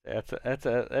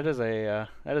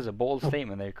 That is a bold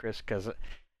statement there, Chris. Because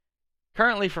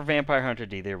currently for Vampire Hunter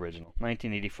D, the original,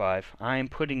 1985, I'm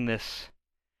putting this.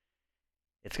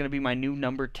 It's gonna be my new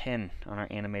number 10 on our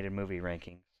animated movie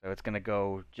rankings. So it's gonna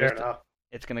go Fair just. enough.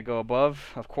 It's gonna go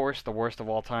above, of course, the worst of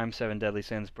all time, Seven Deadly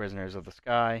Sins, Prisoners of the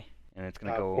Sky, and it's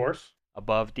gonna Of go course.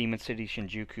 above Demon City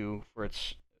Shinjuku for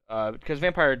its. Because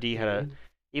Vampire D had a, Mhm.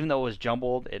 even though it was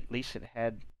jumbled, at least it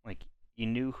had like you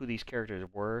knew who these characters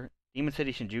were. Demon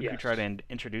City Shinjuku tried to Yes.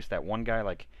 introduce that one guy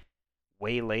like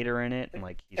way later in it, and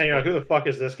like he's And you're like, supposed, who the fuck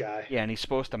is this guy? yeah, and he's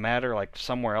supposed to matter like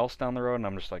somewhere else down the road, and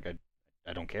I'm just like,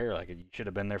 I don't care. Like you should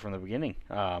have been there from the beginning.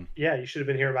 Yeah, you should have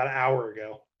been here about an hour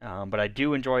ago. But I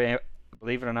do enjoy,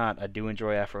 believe it or not, I do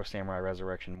enjoy Afro Samurai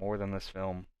Resurrection more than this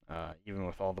film, even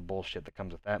with all the bullshit that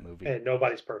comes with that movie. And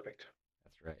nobody's perfect.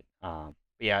 That's right.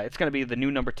 But yeah, it's gonna be the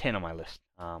new number 10 on my list.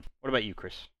 What about you,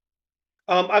 Chris?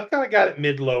 I've kind of got it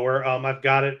mid lower. I've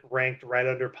got it ranked right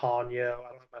under Ponyo. I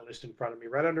don't have my list in front of me.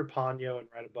 Right under Ponyo and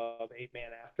right above Eight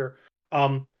Man After.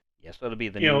 Um, Yeah, so you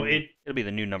know, it'll be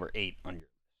the new number 8 on your.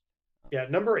 yeah,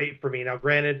 number 8 for me. Now,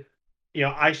 granted,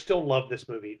 I still love this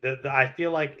movie. I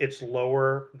feel like it's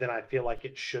lower than I feel like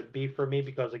it should be for me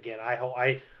because again,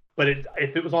 but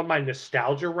if it was on my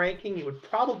nostalgia ranking, it would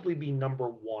probably be number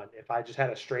 1 if I just had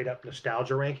a straight up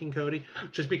nostalgia ranking, Cody.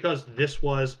 Just because this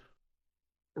was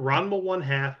Ranma One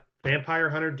Half, Vampire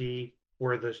Hunter D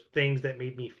were the things that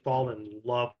made me fall in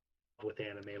love with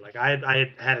anime. Like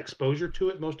I had exposure to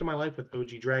it most of my life with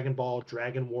OG Dragon Ball,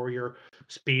 Dragon Warrior,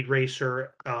 Speed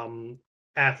Racer,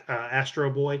 Astro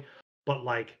Boy, but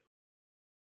like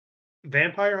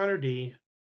Vampire Hunter D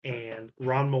and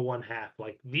Ranma One Half,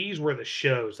 like these were the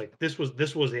shows. Like this was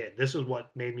it. This is what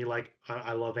made me like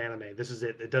I love anime. This is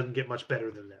it. It doesn't get much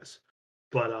better than this.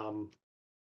 But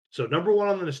so number 1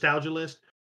 on the nostalgia list.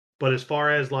 But as far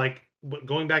as like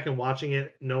going back and watching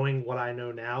it, knowing what I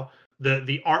know now,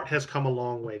 the art has come a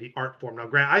long way. The art form. Now,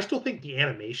 Grant, I still think the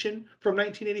animation from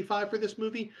 1985 for this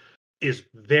movie is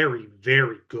very,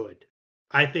 very good.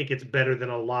 I think it's better than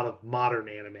a lot of modern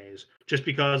animes, just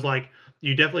because like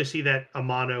you definitely see that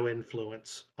Amano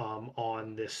influence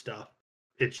on this stuff.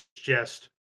 It's just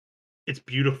it's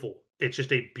beautiful. It's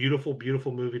just a beautiful,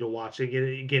 beautiful movie to watch.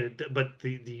 Again, but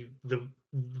the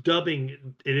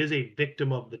dubbing, it is a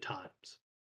victim of the times,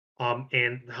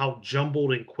 and how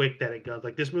jumbled and quick that it goes.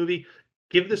 Like this movie,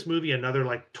 give this movie another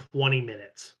like 20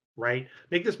 minutes, right?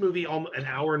 Make this movie an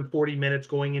hour and 40 minutes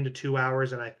going into 2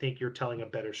 hours, and I think you're telling a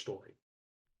better story.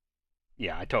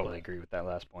 Yeah, I totally agree with that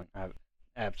last point.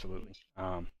 Absolutely.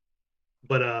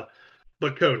 But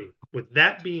but Cody, with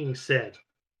that being said,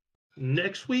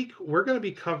 next week we're going to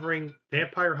be covering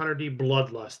Vampire Hunter D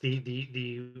Bloodlust,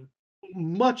 the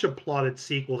much applauded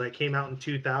sequel that came out in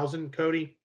 2000.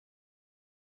 Cody,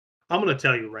 I'm going to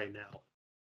tell you right now,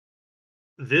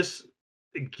 this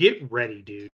get ready,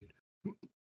 dude.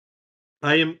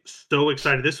 I am so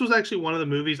excited. This was actually one of the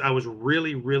movies I was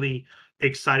really, really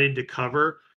excited to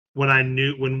cover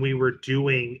when we were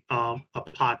doing a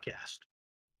podcast.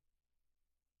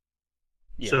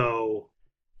 Yeah. So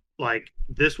like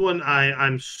this one,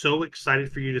 I'm so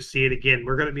excited for you to see it again.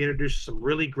 We're going to be introduced to some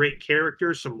really great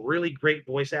characters, some really great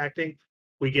voice acting.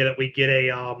 We have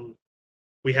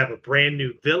a brand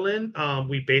new villain.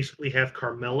 We basically have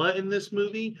Carmilla in this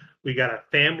movie. We got a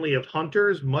family of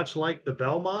hunters, much like the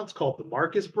Belmonts, called the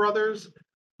Marcus Brothers.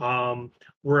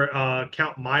 We're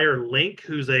Count Meyer Link,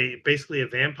 who's basically a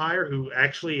vampire who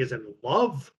actually is in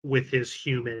love with his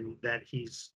human that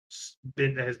has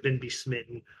been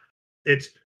besmitten. It's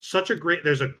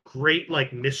there's a great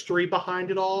like mystery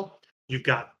behind it all. You've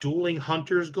got dueling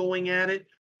hunters going at it.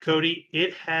 Cody,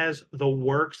 it has the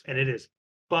works and it is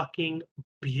fucking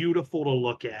beautiful to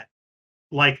look at.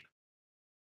 Like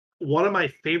one of my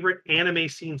favorite anime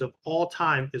scenes of all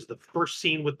time is the first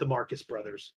scene with the Marcus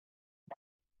brothers.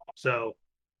 So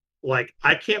like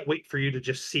I can't wait for you to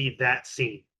just see that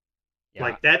scene. Yeah.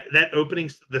 Like that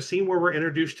opening, the scene where we're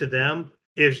introduced to them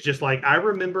is just like I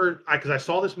remember because I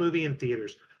saw this movie in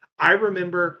theaters. I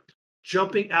remember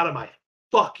jumping out of my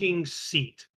fucking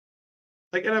seat.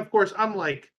 Like, and of course, I'm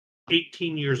like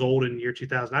 18 years old in the year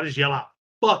 2000. I just yell out,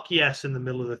 fuck yes, in the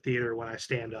middle of the theater when I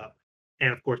stand up.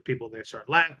 And of course, people, they start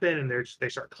laughing and they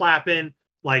start clapping.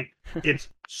 Like, it's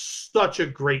such a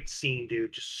great scene,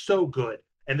 dude. Just so good.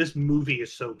 And this movie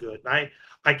is so good. And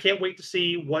I can't wait to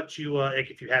see what you, like,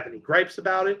 if you have any gripes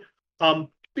about it.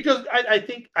 Because I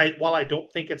think while I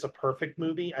don't think it's a perfect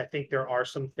movie, I think there are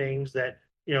some things that,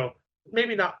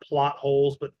 maybe not plot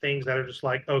holes, but things that are just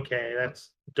like, okay,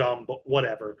 that's dumb, but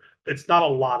whatever. It's not a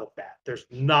lot of that. There's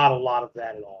not a lot of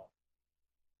that at all.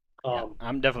 Yeah,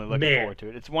 I'm definitely looking forward to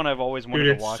it. It's one I've always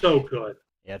wanted to watch. It's so good.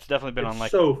 Yeah, it's definitely been on like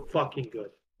so fucking good.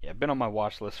 Yeah, been on my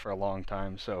watch list for a long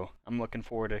time, so I'm looking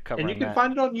forward to covering that. And you can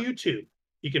find it on YouTube.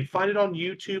 You can find it on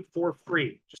YouTube for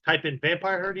free. Just type in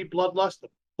Vampire Hunter D Bloodlust. The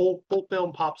full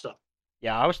film pops up.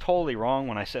 Yeah, I was totally wrong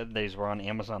when I said these were on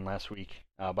Amazon last week,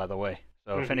 by the way.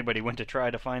 So if anybody went to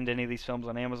try to find any of these films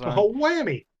on Amazon, oh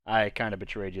whammy! I kind of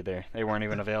betrayed you there. They weren't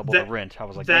even available to rent. I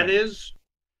was like, that is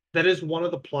one of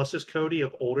the pluses, Cody,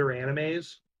 of older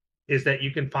animes, is that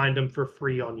you can find them for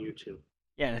free on YouTube.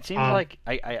 Yeah, and it seems like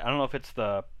I don't know if it's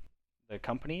the the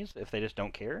companies if they just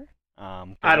don't care. I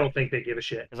Because don't think they give a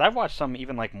shit. I've watched some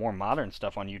even like more modern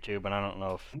stuff on YouTube, and I don't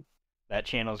know if that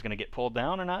channel is gonna get pulled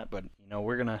down or not. But Yeah,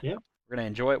 we're gonna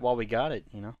enjoy it while we got it.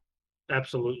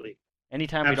 absolutely,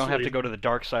 Anytime we don't have to absolutely. go to the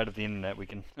dark side of the internet, we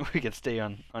can we can stay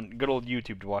on good old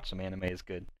YouTube to watch some anime is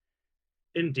good.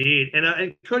 Indeed.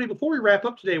 And Cody, before we wrap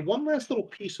up today, one last little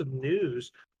piece of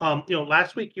news.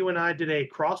 Last week you and I did a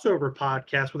crossover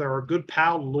podcast with our good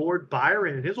pal Lord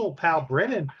Byron and his old pal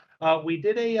Brennan. We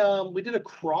did a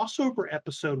crossover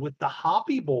episode with the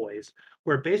Hoppy Boys,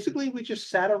 where basically we just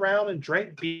sat around and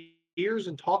drank beers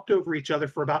and talked over each other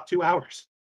for about 2 hours.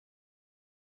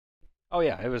 Oh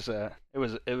yeah, it was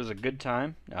a good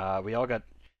time. We all got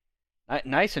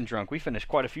nice and drunk. We finished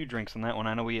quite a few drinks on that one.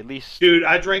 I know we at least Dude,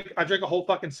 I drank a whole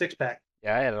fucking 6 pack.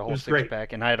 yeah, I had a It whole was six great.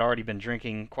 pack, and I had already been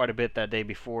drinking quite a bit that day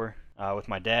before with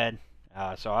my dad.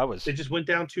 So It just went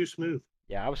down too smooth.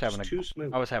 yeah, Just too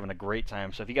smooth. I was having a great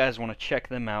time. So if you guys want to check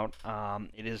them out,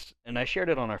 it is, and I shared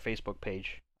it on our Facebook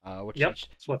page, which Yep. is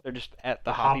That's what they're just at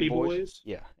the the Hoppy Hoppy Boys. Boys.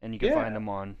 Yeah, and you can find Yeah. them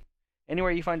on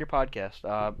anywhere you find your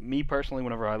podcast. Me personally,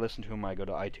 whenever I listen to them, I go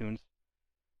to iTunes.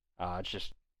 It's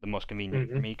just the most convenient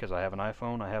for Hmm. me because I have an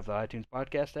iPhone. I have the iTunes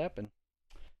podcast app, and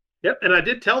Yep, and I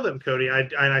did tell them, Cody,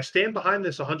 I stand behind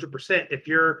this 100%. If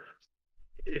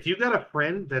you got a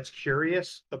friend that's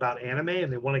curious about anime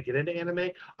and they want to get into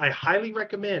anime, I highly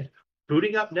recommend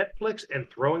booting up Netflix and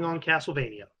throwing on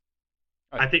Castlevania.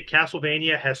 oh I yeah, think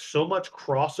Castlevania has so much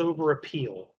crossover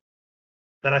appeal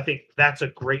that I think that's a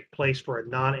great place for a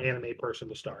non-anime person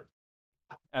to start.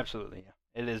 absolutely.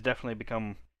 Yeah. It has definitely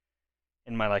become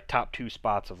in my like top two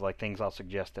spots of like things I'll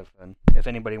suggest if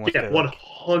anybody wants Yeah, to like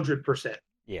 100%.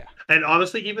 yeah. And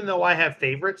honestly, even though I have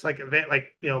favorites,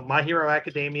 My Hero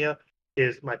Academia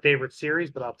is my favorite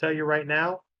series, but I'll tell you right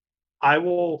now, I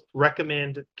will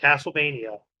recommend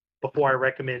Castlevania before I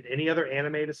recommend any other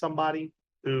anime to somebody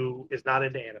who is not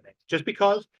into anime, just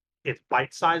because it's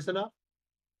bite-sized enough.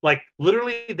 Like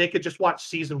literally, they could just watch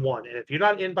season one, and if you're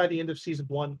not in by the end of season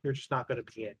one, you're just not going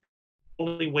to be in.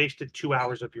 Only wasted 2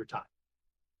 hours of your time.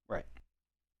 Right.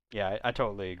 Yeah, I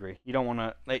totally agree. You don't want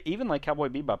to like even like Cowboy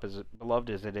Bebop, as beloved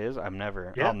as it is. I'll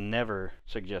Yeah, never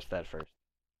suggest that first.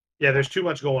 yeah. Uh, There's too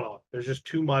much going on. There's just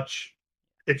too much.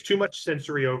 It's too much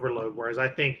sensory overload. Whereas I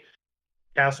think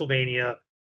Castlevania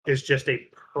is just a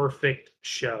perfect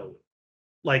show.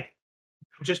 Like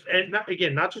just and not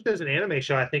again, not just as an anime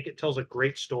show. I think it tells a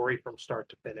great story from start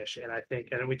to finish. And I think,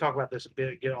 and we talk about this a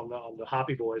bit again on the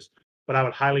Hoppy Boys, but I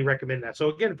would highly recommend that. So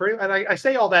again, and I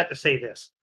say all that to say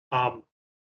this: um,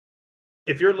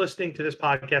 if you're listening to this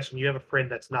podcast and you have a friend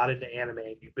that's not into anime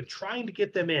and you've been trying to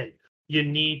get them in, you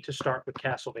need to start with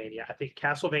Castlevania. I think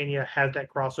Castlevania has that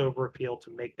crossover appeal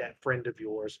to make that friend of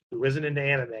yours who isn't into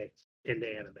anime.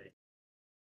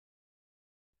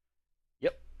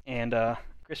 yep. And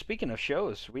Chris, speaking of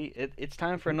shows, it's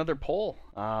time for another poll.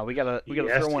 We gotta throw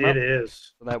Yes, one it up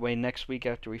is. so that way next week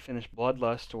after we finish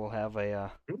Bloodlust, we'll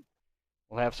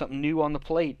have something new on the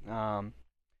plate.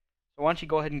 So why don't you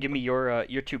go ahead and give me your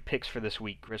two picks for this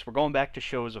week, Chris? We're going back to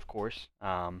shows, of course.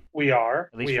 We are.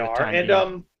 At least We for the are. time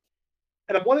being.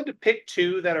 And I wanted to pick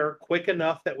two that are quick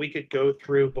enough that we could go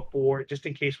through before, just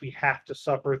in case we have to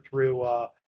suffer through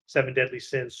Seven Deadly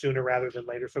Sins sooner rather than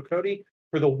later. So, Cody,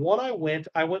 for the one I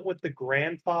went with the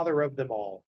grandfather of them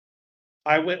all.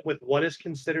 I went with what is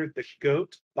considered the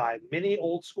GOAT by many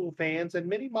old school fans and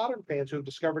many modern fans who have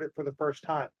discovered it for the first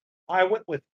time. I went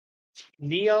with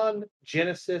Neon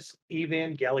Genesis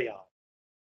Evangelion.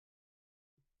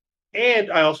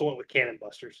 And I also went with Cannon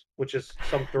Busters, which is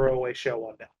some throwaway show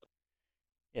on Netflix.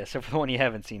 Yeah, so for the one you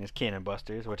haven't seen is Cannon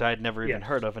Busters, which I had never even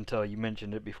heard Yes. of until you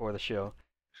mentioned it before the show.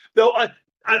 Though I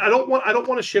don't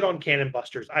want to shit on Cannon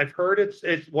Busters. I've heard it's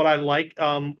what I like.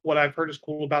 What I've heard is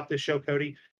cool about this show,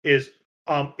 Cody, is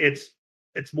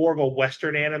it's more of a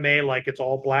Western anime, like it's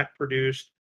all black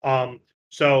produced.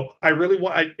 So I really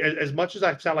want, as much as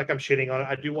I sound like I'm shitting on it,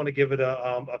 I do want to give it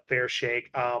a fair shake.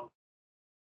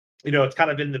 It's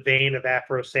kind of in the vein of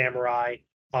Afro Samurai,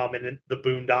 and then the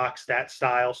Boondocks, that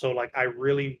style. So like, I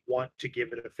really want to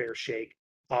give it a fair shake.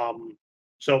 Um,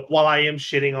 so while I am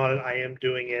shitting on it, I am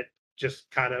doing it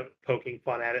just kind of poking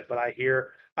fun at it. But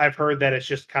I've heard that it's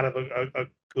just kind of a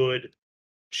good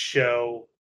show,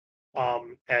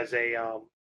 as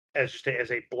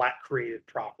a black created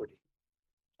property.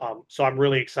 So I'm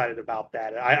really excited about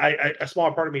that. A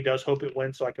small part of me does hope it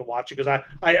wins so I can watch it because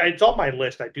it's on my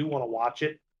list. I do want to watch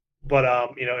it, but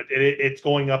it's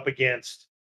going up against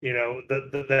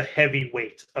the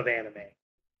heavyweight of anime.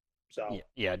 So Yeah,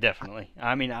 yeah, definitely.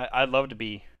 I mean, I'd love to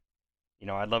be,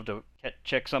 I'd love to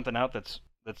check something out that's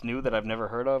new that I've never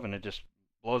heard of, and it just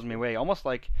blows me away. Almost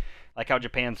like how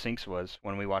Japan Sinks was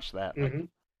when we watched that. Like Hmm.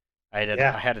 I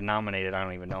Yeah, had it nominated. I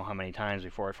don't even know how many times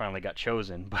before it finally got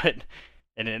chosen. But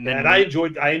and yeah, then and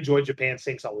I enjoyed Japan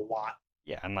Sinks a lot.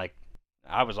 yeah, and like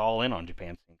I was all in on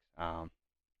Japan Sinks. Mhm.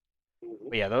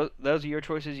 But yeah, those are your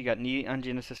choices. You got Neon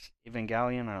Genesis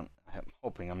Evangelion. I'm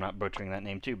hoping I'm not butchering that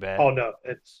name too bad. Oh no,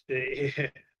 it's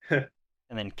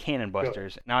And then Cannon go ahead.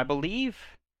 Busters. Now I believe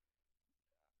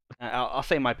I'll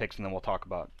say my picks and then we'll talk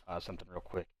about something real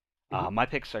quick. Hmm. My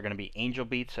picks are going to be Angel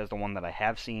Beats as the one that I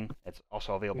have seen. It's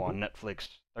also available Hmm. on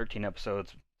Netflix. 13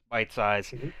 episodes, bite size.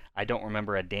 Hmm. I don't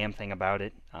remember a damn thing about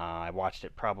it. I watched it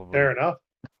Fair probably enough.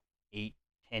 8,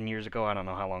 10 years ago. I don't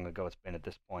know how long ago it's been at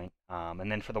this point.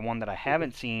 And then for the one that I Hmm.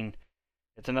 haven't seen,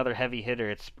 it's another heavy hitter.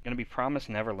 It's going to be Promise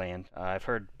Neverland. I've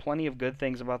heard plenty of good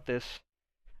things about this.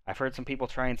 I've heard some people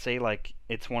try and say like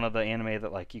it's one of the anime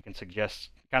that like you can suggest,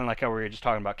 kind of like how we were just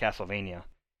talking about Castlevania.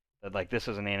 That like this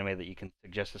is an anime that you can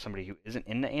suggest to somebody who isn't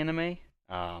into anime.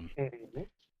 Hmm.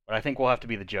 But I think we'll have to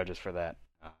be the judges for that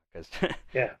because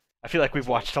Yeah, I feel like we've that's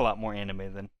fair. watched a lot more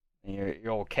anime than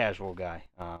your old casual guy.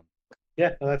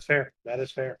 Yeah, no, that's fair. That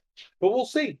is fair. But we'll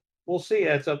see. We'll see.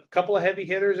 It's a couple of heavy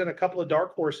hitters and a couple of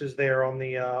dark horses there on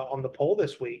the poll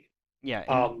this week. Yeah, and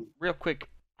Um, real quick,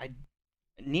 I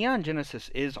Neon Genesis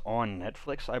is on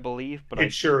Netflix, I believe, but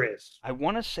it sure is. I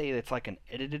want to say it's like an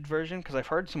edited version because I've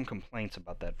heard some complaints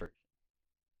about that version.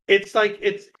 It's like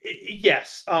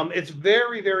yes. It's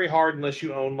very very hard unless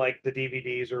you own like the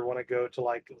DVDs or want to go to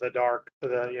like the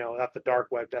not the dark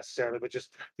web necessarily, but just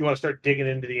you want to start digging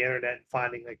into the internet and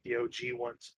finding like the OG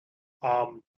ones.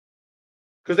 Um,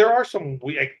 because there are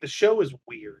like, the show is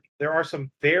weird. There are some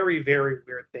very very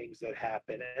weird things that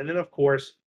happen, and then of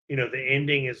course the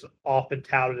ending is often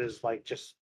touted as like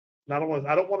just not only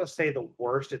I don't want to say the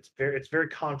worst. It's very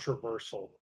controversial,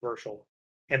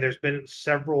 and there's been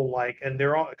several like, and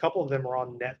there are a couple of them are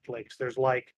on Netflix. There's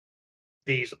like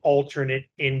these alternate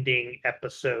ending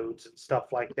episodes and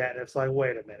stuff like that, and it's like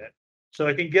wait a minute. So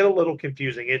it can get a little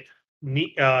confusing.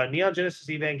 Neon Genesis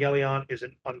Evangelion is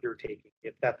an undertaking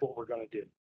if that's what we're going to do.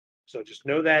 So just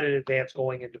know that in advance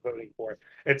going into voting for it.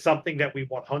 It's something that we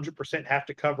 100% have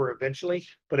to cover eventually,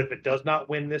 but if it does not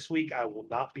win this week, I will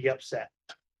not be upset.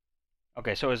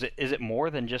 Okay, so is it more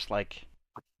than just like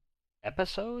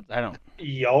episodes? I don't.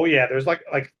 Oh yeah, there's like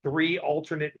three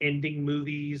alternate ending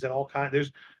movies and all kind.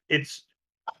 It's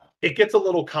it gets a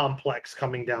little complex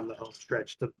coming down the home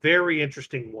stretch. It's a very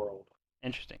interesting world.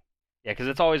 Interesting. Yeah, because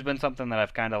it's always been something that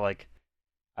I've kind of like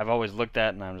I've always looked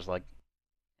at and I'm just like,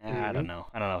 I don't Hmm. know.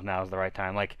 I don't know if now is the right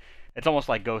time. Like it's almost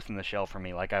like Ghost in the Shell for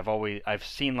me. Like I've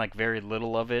seen like very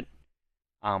little of it,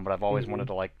 but I've always Hmm. wanted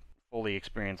to like fully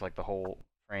experience like the whole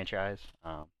franchise.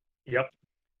 Yep.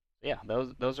 Yeah,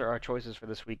 those are our choices for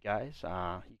this week, guys.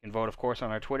 You can vote, of course,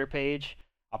 on our Twitter page.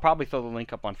 I'll probably throw the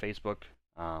link up on Facebook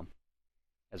um,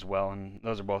 as well, and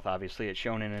those are both obviously at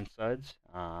Shonen and Suds.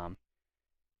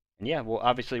 And yeah, well,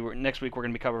 obviously, next week we're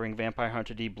going to be covering Vampire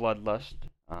Hunter D Bloodlust,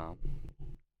 um,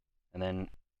 and then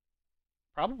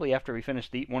probably after we finish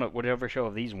whatever show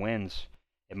of these wins,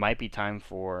 it might be time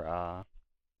for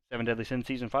Seven Deadly Sins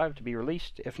season 5 to be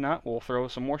released. If not, we'll throw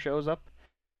some more shows up,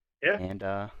 Yeah. and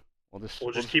We'll we'll just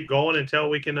just keep going until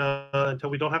we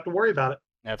don't have to worry about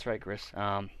That's right, Chris.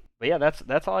 But yeah,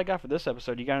 that's all I got for this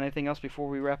episode. You got anything else before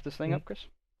we wrap this thing it. up, Chris?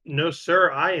 No,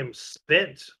 sir. I am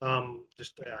spent.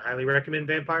 Just highly recommend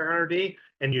Vampire Hunter D,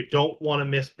 and you don't want to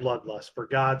miss Bloodlust. For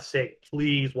God's sake,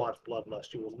 please watch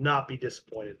Bloodlust. You will not be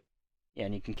disappointed. Yeah,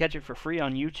 and you can catch it for free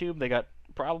on YouTube. They got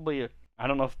probably I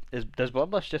don't know if does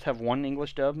Bloodlust just have one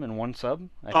English dub and one sub?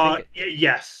 I think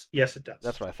Yes, yes, it that's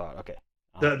does. what I thought. Okay.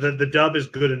 The dub is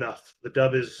good enough. The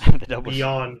dub is The dub was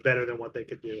beyond better than what they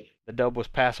could do. the dub was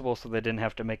passable, so they didn't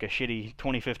have to make a shitty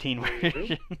 2015 Hmm.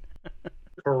 version.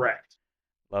 Correct.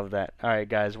 Love that. All right,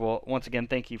 guys. Well, once again,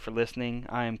 thank you for listening.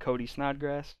 I am Cody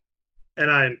Snodgrass. And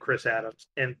I am Chris Adams,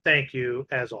 and thank you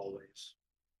as always.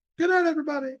 Good night,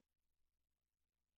 everybody.